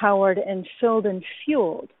empowered and filled and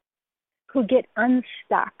fueled, who get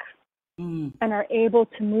unstuck and are able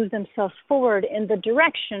to move themselves forward in the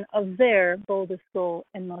direction of their boldest goal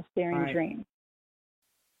and most daring dream.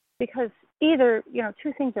 Because either,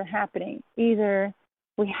 two things are happening. Either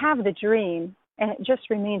we have the dream and it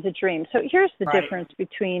just remains a dream. So here's the difference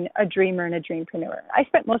between a dreamer and a dreampreneur. I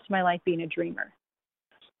spent most of my life being a dreamer.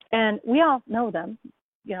 And we all know them.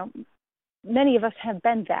 Many of us have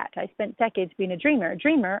been that. I spent decades being a dreamer. A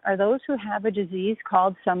dreamer are those who have a disease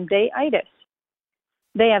called someday-itis.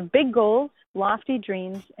 They have big goals, lofty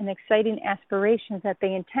dreams, and exciting aspirations that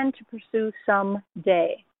they intend to pursue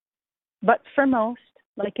someday. But for most,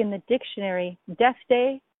 like in the dictionary, death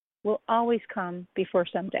day will always come before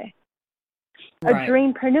someday. A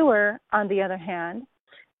dreampreneur, on the other hand,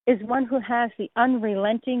 is one who has the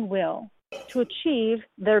unrelenting will to achieve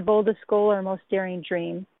their boldest goal or most daring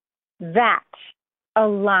dream that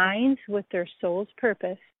aligns with their soul's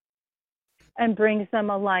purpose and brings them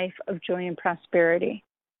a life of joy and prosperity.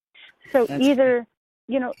 So either,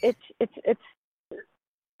 it's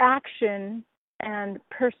action and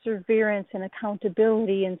perseverance and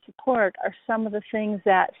accountability and support are some of the things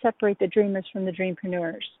that separate the dreamers from the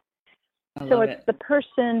dreampreneurs. So it's the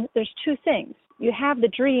person, there's two things. You have the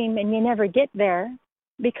dream and you never get there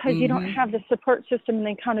because you don't have the support system and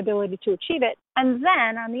the accountability to achieve it. And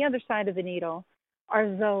then on the other side of the needle are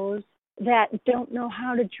those that don't know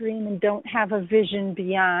how to dream and don't have a vision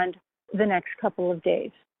beyond the next couple of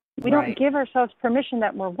days. We don't give ourselves permission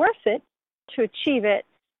that we're worth it to achieve it,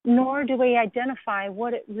 nor do we identify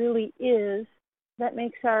what it really is that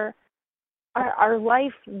makes our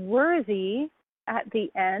life worthy at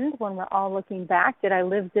the end when we're all looking back. Did I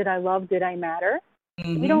live? Did I love? Did I matter?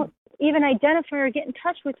 We don't even identify or get in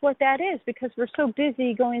touch with what that is because we're so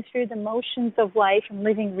busy going through the motions of life and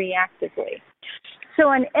living reactively.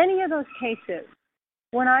 So in any of those cases,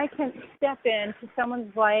 when I can step into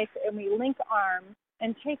someone's life and we link arms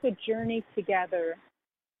and take a journey together,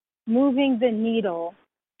 moving the needle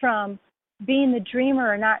from being the dreamer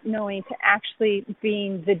or not knowing to actually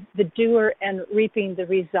being the doer and reaping the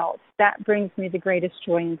results, that brings me the greatest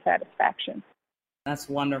joy and satisfaction. That's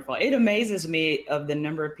wonderful. It amazes me of the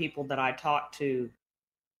number of people that I talk to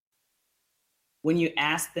when you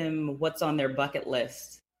ask them what's on their bucket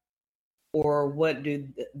list or what do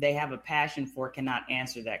they have a passion for, cannot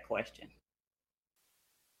answer that question.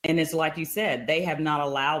 And it's like you said, they have not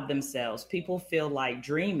allowed themselves. People feel like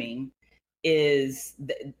dreaming is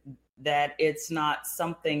that it's not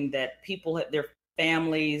something that people, their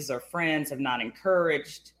families or friends have not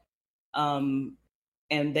encouraged.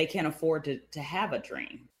 And they can't afford to have a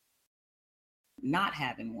dream, not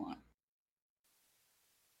having one.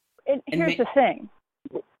 And here's the thing.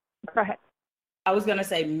 Go ahead. I was going to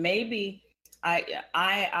say, maybe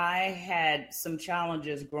I had some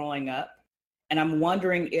challenges growing up, And I'm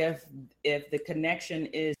wondering if the connection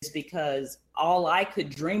is because all I could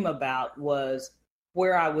dream about was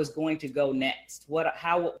where I was going to go next,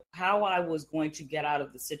 how I was going to get out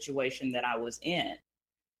of the situation that I was in.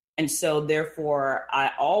 And so therefore,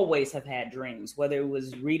 I always have had dreams, whether it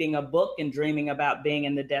was reading a book and dreaming about being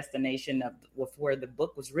in the destination of where the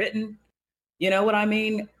book was written. You know what I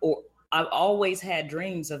mean? Or I've always had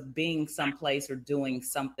dreams of being someplace or doing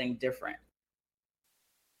something different.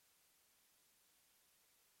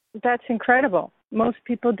 That's incredible. Most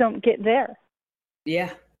people don't get there.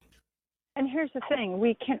 Yeah. And here's the thing.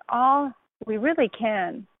 We really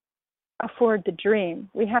can afford the dream.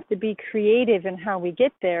 We have to be creative in how we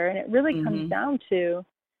get there. And it really comes down to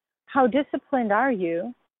how disciplined are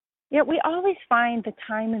you? Yet we always find the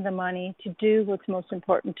time and the money to do what's most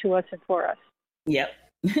important to us and for us. Yep.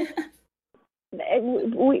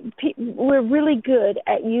 We're really good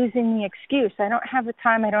at using the excuse. I don't have the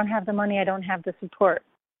time. I don't have the money. I don't have the support.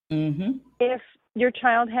 Mm-hmm. If your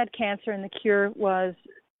child had cancer and the cure was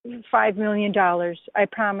 $5 million, I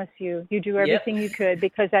promise you do everything you could,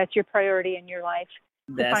 because that's your priority in your life,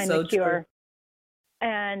 to find the cure. True.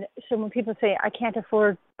 And so when people say, I can't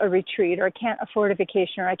afford a retreat, or I can't afford a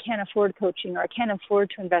vacation, or I can't afford coaching, or I can't afford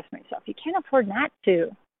to invest myself, you can't afford not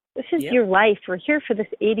to. This is your life. We're here for this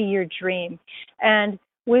 80-year dream. And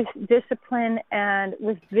with discipline and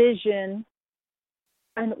with vision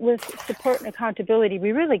and with support and accountability,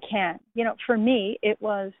 we really can. You know, for me, it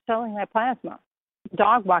was selling my plasma,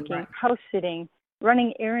 dog walking, house sitting,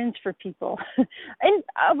 running errands for people, and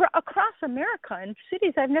across America in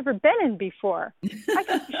cities I've never been in before. I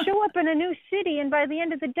could show up in a new city and by the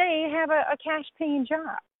end of the day have a cash-paying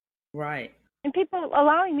job. Right. And people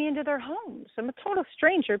allowing me into their homes. I'm a total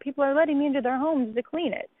stranger. People are letting me into their homes to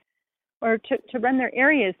clean it, or to run their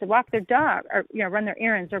areas, to walk their dog, or run their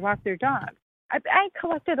errands or walk their dog. I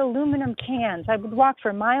collected aluminum cans. I would walk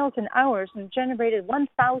for miles and hours and generated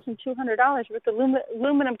 $1,200 worth of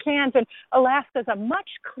aluminum cans. And Alaska's a much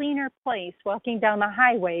cleaner place walking down the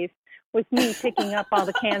highways with me picking up all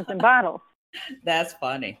the cans and bottles. That's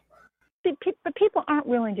funny. But people aren't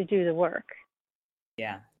willing to do the work.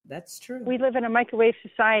 Yeah, that's true. We live in a microwave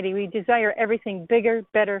society. We desire everything bigger,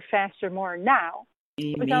 better, faster, more now,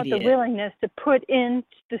 without the willingness to put in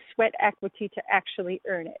the sweat equity to actually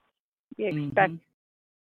earn it. We expect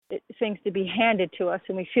things to be handed to us,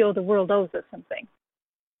 and we feel the world owes us something.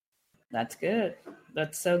 That's good.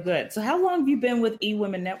 That's so good. So how long have you been with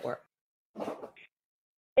eWomen Network?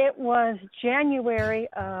 It was January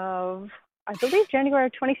of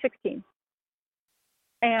 2016.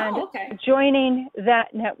 And joining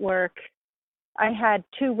that network, I had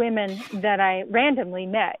two women that I randomly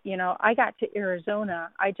met. You know, I got to Arizona.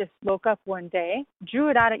 I just woke up one day, drew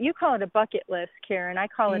it out. You call it a bucket list, Karen. I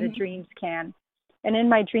call it a dreams can. And in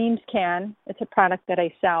my dreams can, it's a product that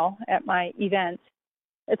I sell at my events.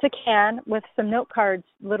 It's a can with some note cards,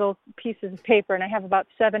 little pieces of paper, and I have about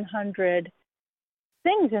 700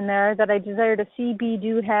 things in there that I desire to see, be,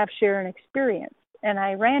 do, have, share, and experience. And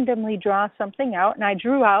I randomly draw something out, and I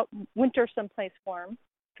drew out winter someplace warm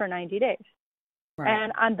for 90 days. Right.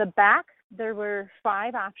 And on the back, there were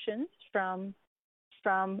 5 options from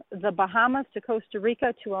the Bahamas to Costa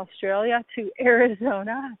Rica to Australia to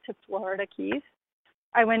Arizona to Florida Keys.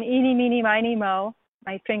 I went eeny, meeny, miny, mo.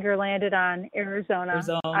 My finger landed on Arizona.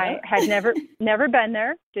 I had never been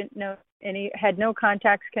there, didn't know had no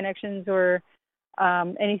contacts, connections, or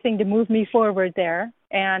anything to move me forward there.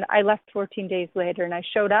 And I left 14 days later, and I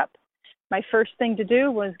showed up. My first thing to do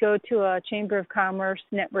was go to a Chamber of Commerce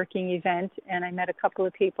networking event, and I met a couple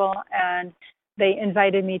of people, and they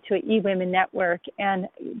invited me to an eWomen Network. And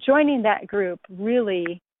joining that group,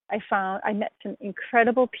 really, I met some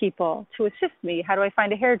incredible people to assist me. How do I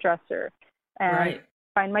find a hairdresser? And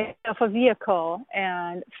find myself a vehicle,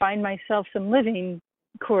 and find myself some living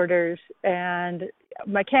quarters, and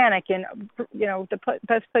mechanic, and the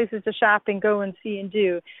best places to shop and go and see and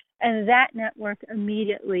do. And that network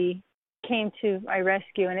immediately came to my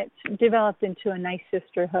rescue, and it's developed into a nice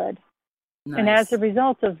sisterhood. Nice. And as a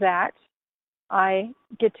result of that, I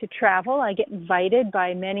get to travel. I get invited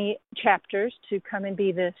by many chapters to come and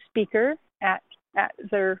be the speaker at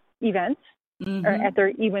their events, or at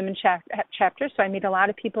their eWomen chapters. So I meet a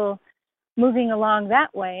lot of people moving along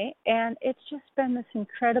that way, and it's just been this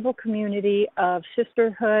incredible community of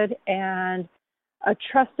sisterhood and a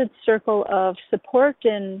trusted circle of support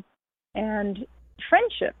and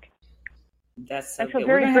friendship. That's so I feel good.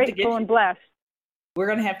 very grateful and blessed. We're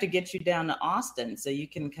going to have to get you down to Austin so you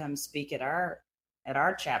can come speak at our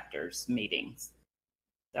chapters meetings.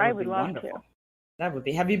 I would love wonderful. to. That would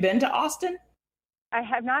be. Have you been to Austin? I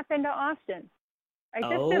have not been to Austin. I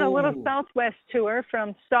just did a little Southwest tour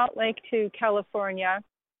from Salt Lake to California,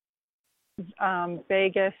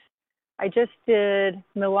 Vegas. I just did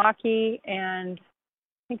Milwaukee and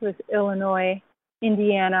I think it was Illinois,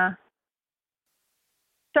 Indiana.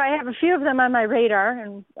 So I have a few of them on my radar,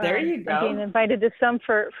 and there you go. I'm being invited to some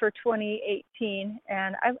for 2018,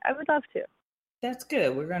 and I would love to. That's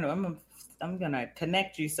good. I'm gonna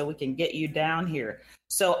connect you so we can get you down here.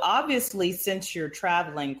 So obviously, since you're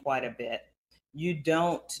traveling quite a bit, you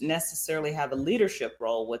don't necessarily have a leadership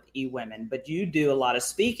role with eWomen, but you do a lot of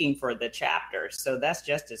speaking for the chapters. So that's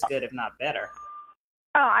just as good, if not better.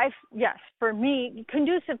 Yes, for me,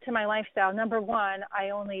 conducive to my lifestyle. Number one, I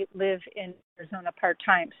only live in Arizona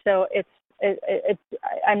part-time, so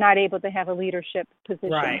I'm not able to have a leadership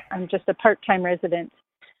position. Right. I'm just a part-time resident.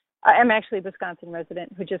 I'm actually a Wisconsin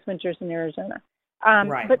resident who just winters in Arizona.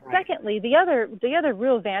 But secondly, the other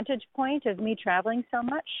real vantage point of me traveling so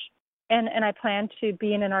much, and I plan to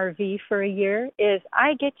be in an RV for a year, is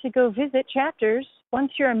I get to go visit chapters.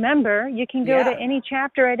 Once you're a member, you can go to any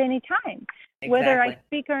chapter at any time. Exactly. Whether I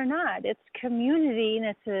speak or not. It's community, and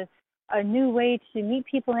it's a new way to meet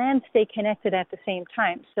people and stay connected at the same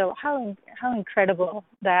time. So how incredible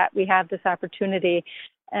that we have this opportunity.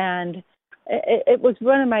 And it was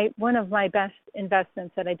one of my best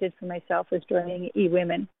investments that I did for myself was joining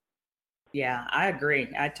eWomen. Yeah, I agree.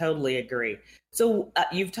 I totally agree. So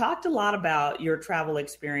you've talked a lot about your travel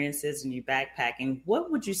experiences and you backpacking.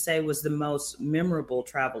 What would you say was the most memorable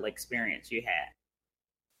travel experience you had?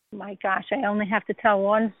 My gosh, I only have to tell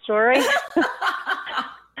one story.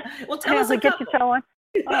 Well, tell us a couple. Get to tell one.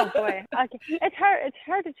 Oh boy, okay. It's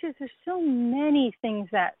hard to choose. There's so many things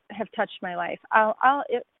that have touched my life.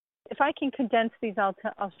 If I can condense these, I'll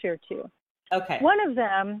share two. Okay. One of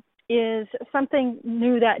them is something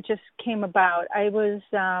new that just came about. I was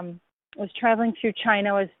traveling through China.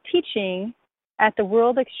 I was teaching at the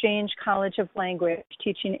World Exchange College of Language,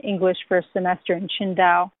 teaching English for a semester in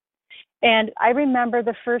Qingdao. And I remember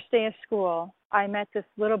the first day of school, I met this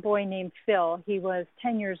little boy named Phil. He was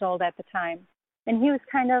 10 years old at the time. And he was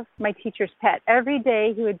kind of my teacher's pet. Every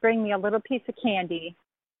day he would bring me a little piece of candy.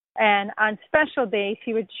 And on special days,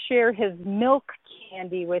 he would share his milk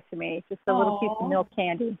candy with me, just a little piece of milk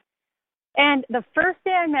candy. And the first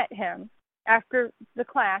day I met him, after the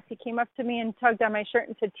class, he came up to me and tugged on my shirt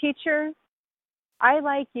and said, "Teacher, I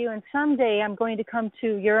like you, and someday I'm going to come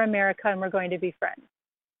to your America, and we're going to be friends."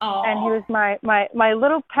 Aww. And he was my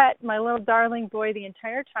little pet, my little darling boy the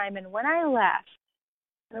entire time. And when I left,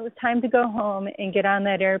 and it was time to go home and get on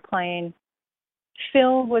that airplane,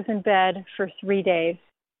 Phil was in bed for 3 days,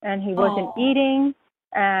 and he wasn't eating,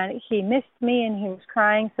 and he missed me, and he was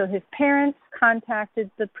crying. So his parents contacted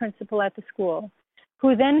the principal at the school,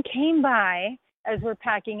 who then came by as we're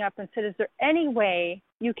packing up and said, "Is there any way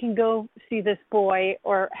you can go see this boy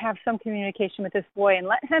or have some communication with this boy and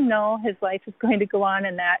let him know his life is going to go on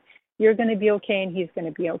and that you're going to be okay and he's going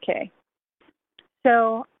to be okay?"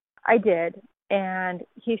 So I did. And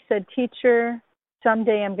he said, "Teacher,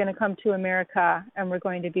 someday I'm going to come to America and we're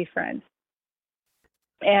going to be friends."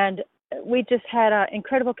 And we just had an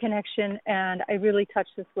incredible connection, and I really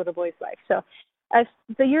touched this little boy's life. So as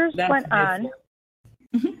the years went on,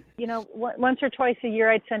 you know, once or twice a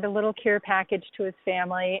year, I'd send a little care package to his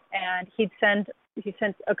family, and he sent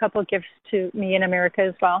a couple of gifts to me in America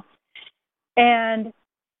as well. And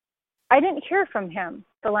I didn't hear from him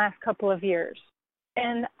the last couple of years.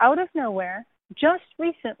 And out of nowhere, just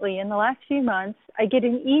recently, in the last few months, I get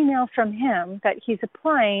an email from him that he's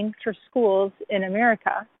applying for schools in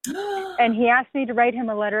America. And he asked me to write him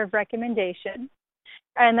a letter of recommendation.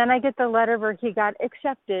 And then I get the letter where he got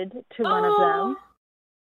accepted to one of them.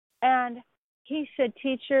 And he said,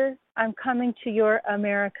 "Teacher, I'm coming to your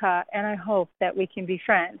America, and I hope that we can be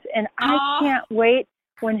friends." And I can't wait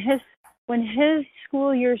when his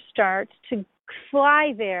school year starts to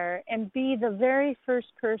fly there and be the very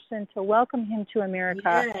first person to welcome him to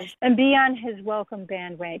America and be on his welcome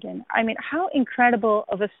bandwagon. I mean, how incredible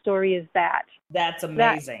of a story is that? That's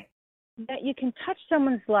amazing. That you can touch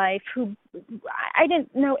someone's life who, I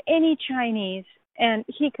didn't know any Chinese, and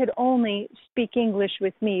he could only speak English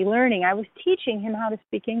with me, learning. I was teaching him how to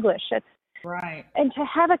speak English. That's right. And to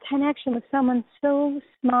have a connection with someone so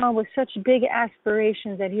small with such big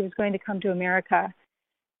aspirations that he was going to come to America,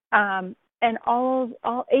 and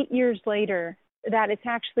all 8 years later, that it's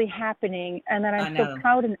actually happening, and that I'm so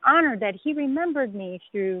proud and honored that he remembered me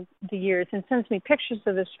through the years and sends me pictures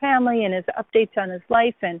of his family and his updates on his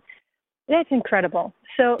life, and that's incredible.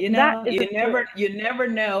 So you never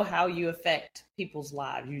know how you affect people's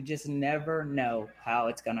lives. You just never know how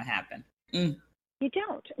it's going to happen. You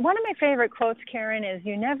don't. One of my favorite quotes, Karen, is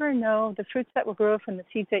you never know the fruits that will grow from the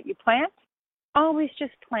seeds that you plant. Always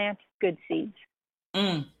just plant good seeds.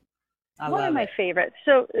 One of my favorites.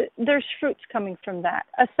 So there's fruits coming from that.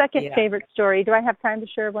 A second favorite story. Do I have time to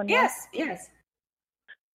share one more? Yes.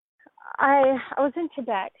 I was in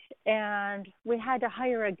Tibet, and we had to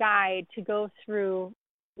hire a guide to go through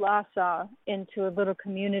Lhasa into a little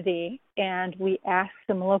community, and we asked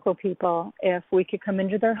some local people if we could come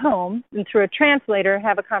into their home and through a translator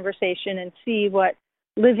have a conversation and see what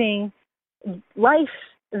living life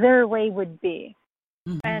their way would be.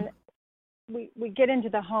 And we get into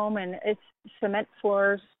the home, and it's cement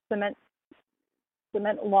floors, cement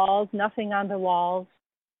walls, nothing on the walls,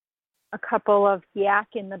 a couple of yak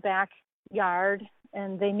in the backyard,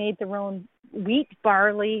 and they made their own wheat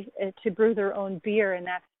barley to brew their own beer, and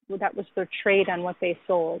that was their trade on what they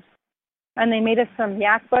sold. And they made us some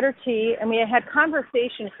yak butter tea, and we had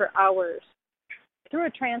conversation for hours through a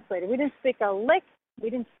translator. We didn't speak a lick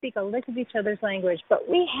of each other's language, but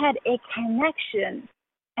we had a connection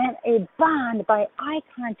and a bond by eye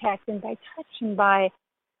contact and by touch and by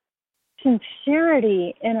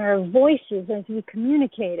sincerity in our voices as we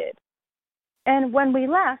communicated. And when we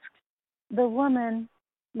left, the woman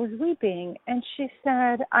was weeping, and she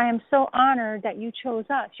said, I am so honored that you chose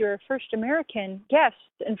us. You're our first American guests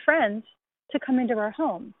and friends to come into our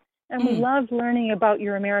home. And we loved learning about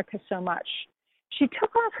your America so much. She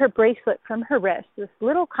took off her bracelet from her wrist, this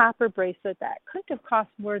little copper bracelet that couldn't have cost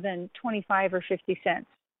more than 25 or 50 cents.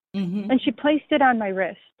 And she placed it on my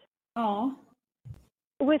wrist. Oh.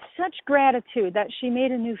 With such gratitude that she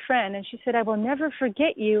made a new friend, and she said, I will never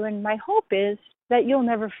forget you, and my hope is that you'll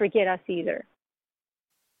never forget us either.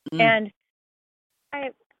 And I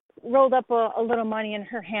rolled up a little money in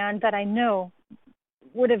her hand that I know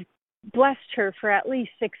would have blessed her for at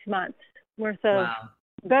least 6 months worth of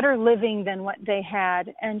better living than what they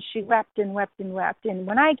had. And she wept and wept and wept. And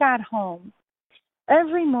when I got home,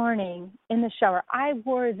 every morning in the shower, I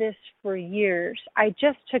wore this for years. I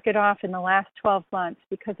just took it off in the last 12 months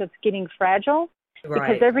because it's getting fragile.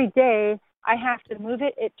 Because every day I have to move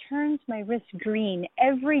it. It turns my wrist green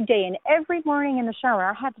every day. And every morning in the shower,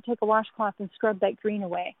 I have to take a washcloth and scrub that green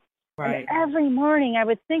away. And every morning I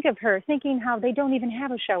would think of her, thinking how they don't even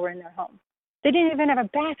have a shower in their home. They didn't even have a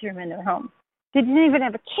bathroom in their home. They didn't even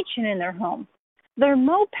have a kitchen in their home. Their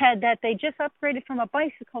moped that they just upgraded from a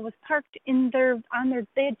bicycle was parked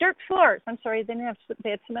they had dirt floors. I'm sorry, they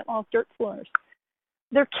had cement walls, dirt floors.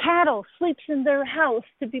 Their cattle sleeps in their house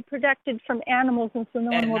to be protected from animals, and so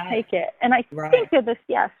no one will take it. And I think of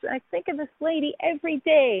this lady every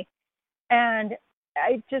day, and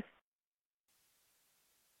I just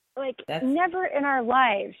never in our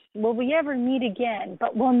lives will we ever meet again,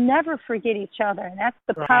 but we'll never forget each other, and that's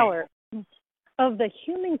the power of the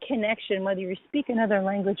human connection. Whether you speak another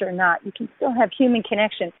language or not, you can still have human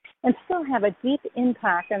connection and still have a deep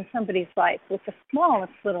impact on somebody's life with the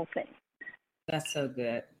smallest little thing. That's so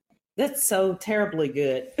good. That's so terribly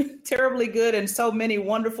good. Terribly good in so many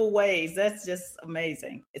wonderful ways. That's just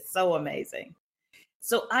amazing. It's so amazing.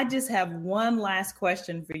 So I just have one last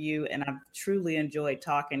question for you, and I've truly enjoyed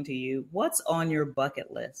talking to you. What's on your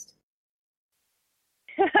bucket list?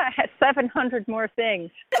 700 more things.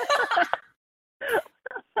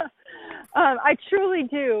 I truly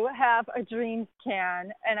do have a dreams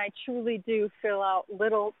can, and I truly do fill out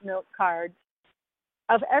little note cards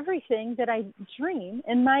of everything that I dream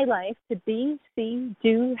in my life to be, see,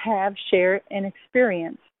 do, have, share, and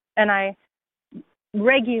experience. And I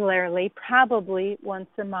regularly, probably once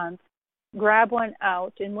a month, grab one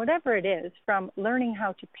out, and whatever it is, from learning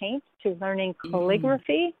how to paint to learning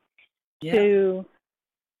calligraphy to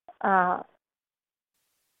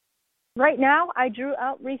right now, I drew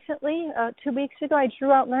out recently, 2 weeks ago, I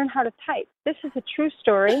drew out learn how to type. This is a true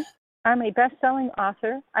story. I'm a best-selling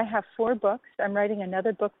author. I have 4 books. I'm writing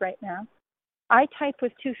another book right now. I type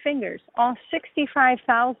with 2 fingers. All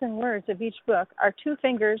 65,000 words of each book are 2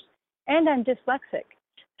 fingers, and I'm dyslexic.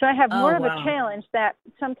 So I have more of a challenge that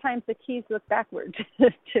sometimes the keys look backwards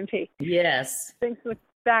to me. Yes. Things look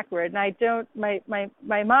backward, and I don't, my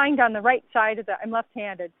mind on the right side I'm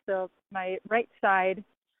left-handed, so my right side,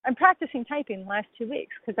 I'm practicing typing the last 2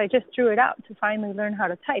 weeks because I just drew it out to finally learn how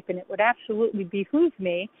to type, and it would absolutely behoove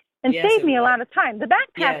me and save me a lot of time. The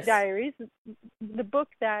Backpack Diaries, the book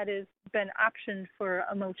that has been optioned for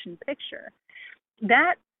a motion picture,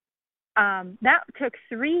 that took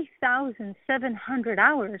 3,700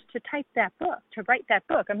 hours to type that book, to write that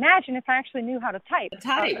book. Imagine if I actually knew how to type.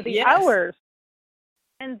 The hours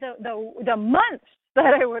and the months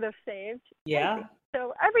that I would have saved. Yeah. Typing.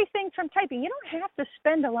 So everything from typing, you don't have to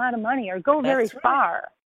spend a lot of money or go very far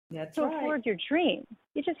to afford your dream.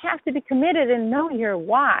 You just have to be committed and know your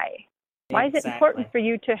why. Why is it important for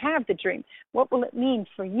you to have the dream? What will it mean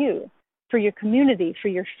for you, for your community, for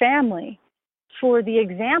your family, for the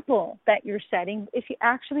example that you're setting if you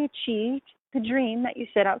actually achieved the dream that you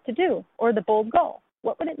set out to do or the bold goal?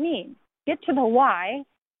 What would it mean? Get to the why,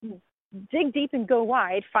 dig deep and go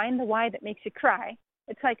wide, find the why that makes you cry.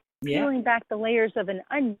 It's like peeling back the layers of an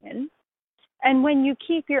onion. And when you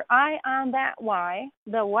keep your eye on that why,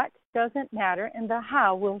 the what doesn't matter and the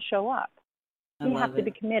how will show up. You have to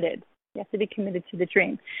be committed. You have to be committed to the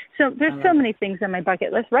dream. So there's so many things on my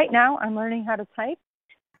bucket list. Right now, I'm learning how to type.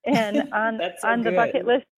 And on the bucket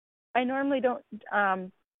list, I normally don't,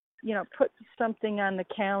 put something on the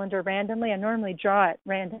calendar randomly. I normally draw it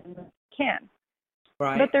randomly if I can.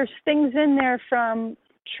 Right. But there's things in there from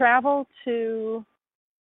travel to,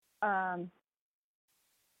 on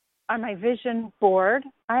my vision board,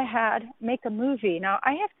 I had make a movie. Now,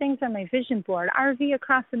 I have things on my vision board, RV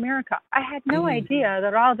across America. I had no idea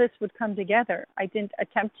that all this would come together. I didn't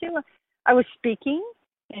attempt to. I was speaking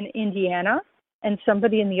in Indiana, and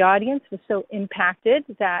somebody in the audience was so impacted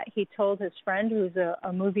that he told his friend who's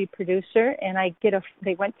a movie producer, and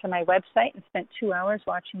they went to my website and spent 2 hours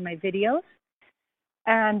watching my videos.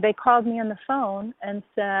 And they called me on the phone and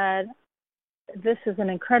said, this is an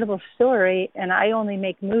incredible story, and I only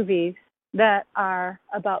make movies that are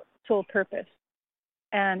about soul purpose.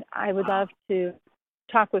 And I would love to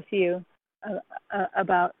talk with you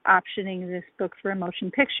about optioning this book for a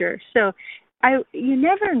motion picture. So you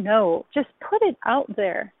never know. Just put it out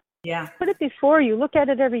there. Yeah. Put it before you. Look at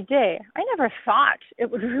it every day. I never thought it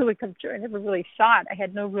would really come true. I never really thought. I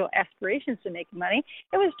had no real aspirations to make money.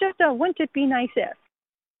 It was just wouldn't it be nice if?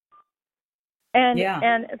 And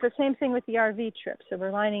the same thing with the RV trip. So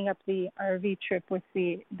we're lining up the RV trip with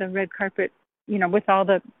the red carpet, with all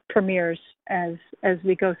the premieres as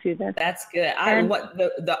we go through this. That's good.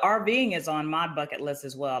 The RVing is on my bucket list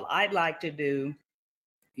as well. I'd like to do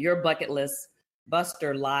your bucket list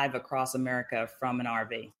Buster live across America from an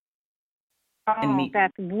RV. Oh,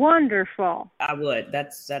 that's wonderful. I would.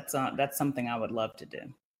 That's something I would love to do.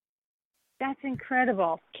 That's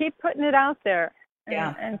incredible. Keep putting it out there.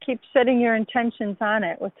 And keep setting your intentions on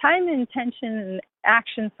it. With time, intention, and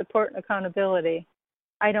action, support, and accountability,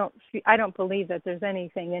 I don't believe that there's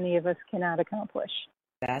anything any of us cannot accomplish.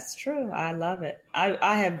 That's true. I love it.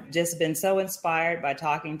 I have just been so inspired by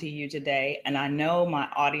talking to you today, and I know my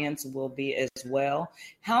audience will be as well.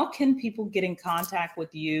 How can people get in contact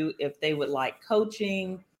with you if they would like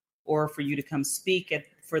coaching or for you to come speak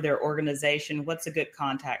for their organization? What's a good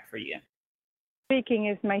contact for you? Speaking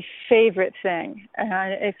is my favorite thing.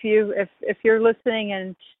 If you're listening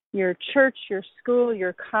and your church, your school,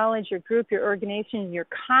 your college, your group, your organization, your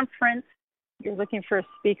conference, you're looking for a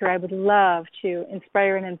speaker, I would love to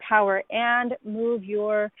inspire and empower and move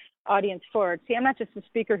your audience forward. See, I'm not just a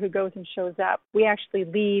speaker who goes and shows up. We actually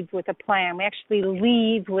leave with a plan. We actually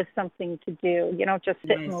leave with something to do. You don't just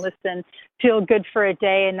sit and listen, feel good for a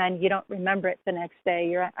day, and then you don't remember it the next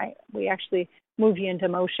day. We actually move you into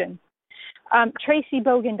motion.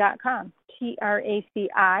 TraciBogan.com,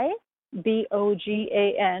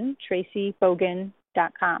 TraciBogan,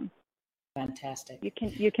 TraciBogan.com. Fantastic.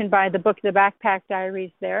 You can buy the book, The Backpack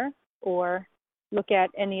Diaries, there, or look at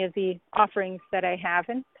any of the offerings that I have.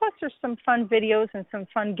 And plus, there's some fun videos and some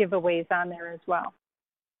fun giveaways on there as well.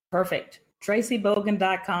 Perfect.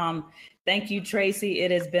 TraciBogan.com. Thank you, Traci.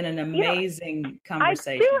 It has been an amazing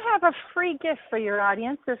conversation. I do have a free gift for your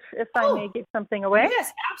audience, if I may give something away.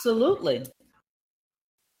 Yes, absolutely.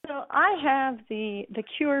 So I have the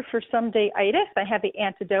cure for someday-itis. I have the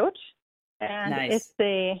antidote, and it's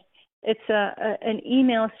an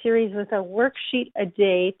email series with a worksheet a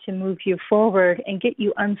day to move you forward and get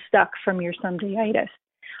you unstuck from your someday-itis.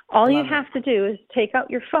 All you have to do is take out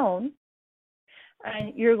your phone,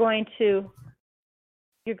 and you're going to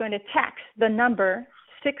text the number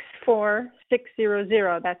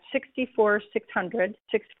 64600. That's 64600,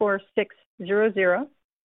 64600.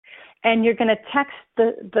 And you're going to text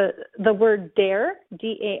the word DARE,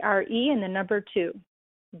 D-A-R-E, and the number 2,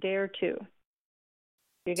 DARE 2.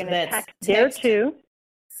 You're going to text DARE 2.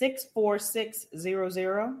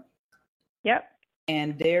 64600. Yep.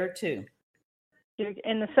 And DARE 2.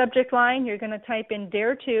 In the subject line, you're going to type in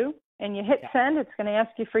DARE 2, and you hit send. It's going to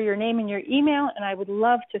ask you for your name and your email, and I would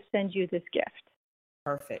love to send you this gift.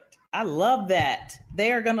 Perfect. I love that.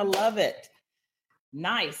 They are going to love it.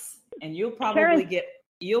 Nice. And you'll probably get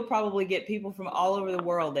people from all over the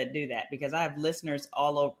world that do that, because I have listeners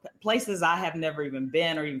all over places I have never even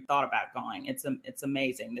been or even thought about going. It's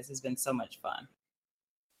amazing. This has been so much fun.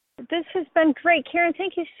 This has been great. Karen,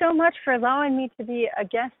 thank you so much for allowing me to be a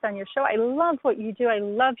guest on your show. I love what you do. I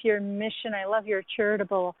love your mission. I love your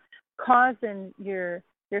charitable cause and your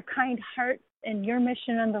kind heart and your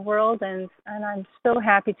mission in the world. And I'm so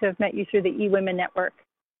happy to have met you through the eWomen Network.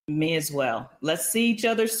 Me as well. Let's see each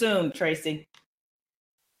other soon, Traci.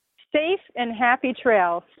 Safe and happy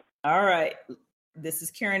trails. All right. This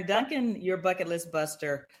is Karen Duncan, your Bucket List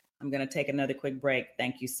Buster. I'm going to take another quick break.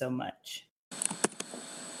 Thank you so much.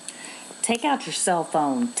 Take out your cell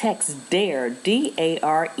phone, text DARE,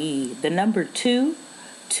 D-A-R-E, the number 2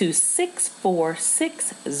 to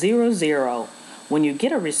 64600. When you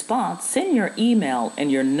get a response, send your email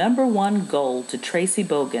and your number one goal to Traci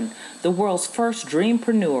Bogan, the world's first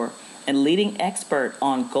dreampreneur and leading expert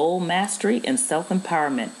on goal mastery and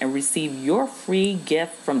self-empowerment, and receive your free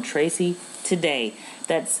gift from Traci today.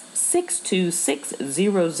 That's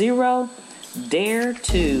 62600, DARE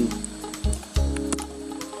 2.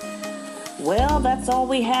 Well, that's all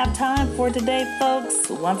we have time for today, folks.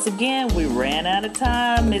 Once again, we ran out of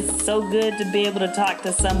time. It's so good to be able to talk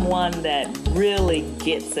to someone that really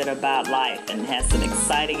gets it about life and has some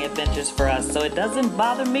exciting adventures for us. So it doesn't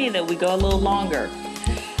bother me that we go a little longer.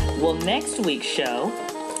 Well, next week's show,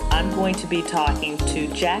 I'm going to be talking to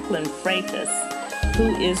Jacqueline Freitas,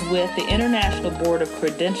 who is with the International Board of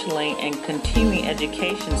Credentialing and Continuing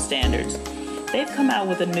Education Standards. They've come out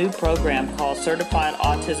with a new program called Certified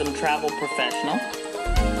Autism Travel Professional.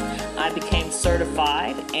 I became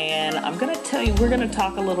certified, and I'm going to tell you, we're going to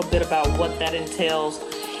talk a little bit about what that entails.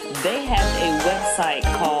 They have a website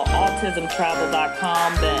called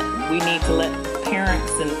autismtravel.com that we need to let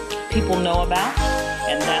parents and people know about,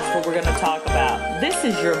 and that's what we're going to talk about. This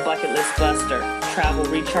is your Bucket List Buster. Travel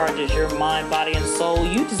recharges your mind, body, and soul.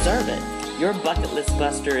 You deserve it. Your Bucket List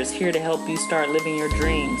Buster is here to help you start living your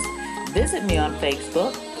dreams. Visit me on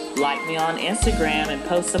Facebook, like me on Instagram, and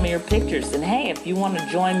post some of your pictures. And hey, if you want to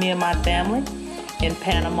join me and my family in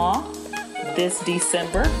Panama this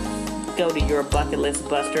December, go to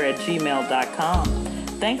yourbucketlistbuster@gmail.com.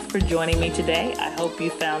 Thanks for joining me today. I hope you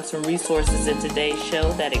found some resources in today's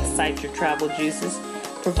show that excite your travel juices,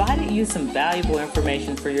 provided you some valuable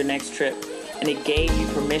information for your next trip, and it gave you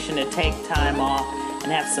permission to take time off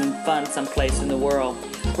and have some fun someplace in the world.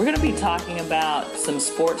 We're going to be talking about some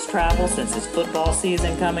sports travel since it's football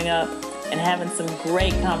season coming up, and having some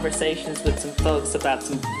great conversations with some folks about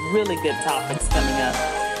some really good topics coming up.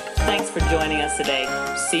 Thanks for joining us today.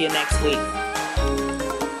 See you next week.